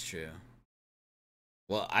 It's true.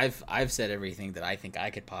 Well, I've said everything that I think I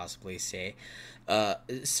could possibly say.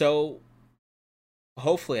 So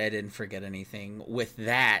hopefully I didn't forget anything. With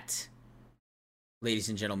that, ladies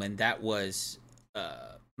and gentlemen, that was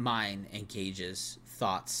mine and Gage's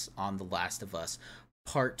thoughts on The Last of Us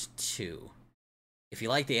Part 2. If you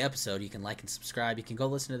like the episode, you can like and subscribe. You can go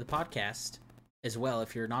listen to the podcast as well.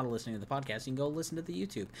 If you're not listening to the podcast, you can go listen to the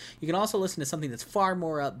YouTube. You can also listen to something that's far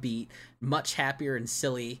more upbeat, much happier and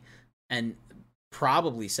silly, and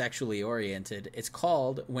probably sexually oriented. It's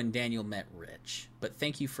called When Daniel Met Rich. But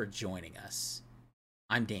thank you for joining us.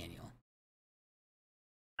 I'm Daniel.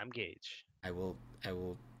 I'm Gage. I will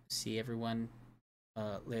see everyone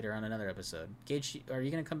later on another episode. Gage, are you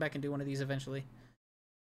going to come back and do one of these eventually?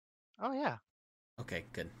 Oh yeah. Okay,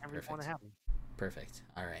 good. Perfect. Want to have them. Perfect.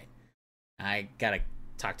 All right. I gotta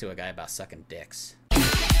talk to a guy about sucking dicks.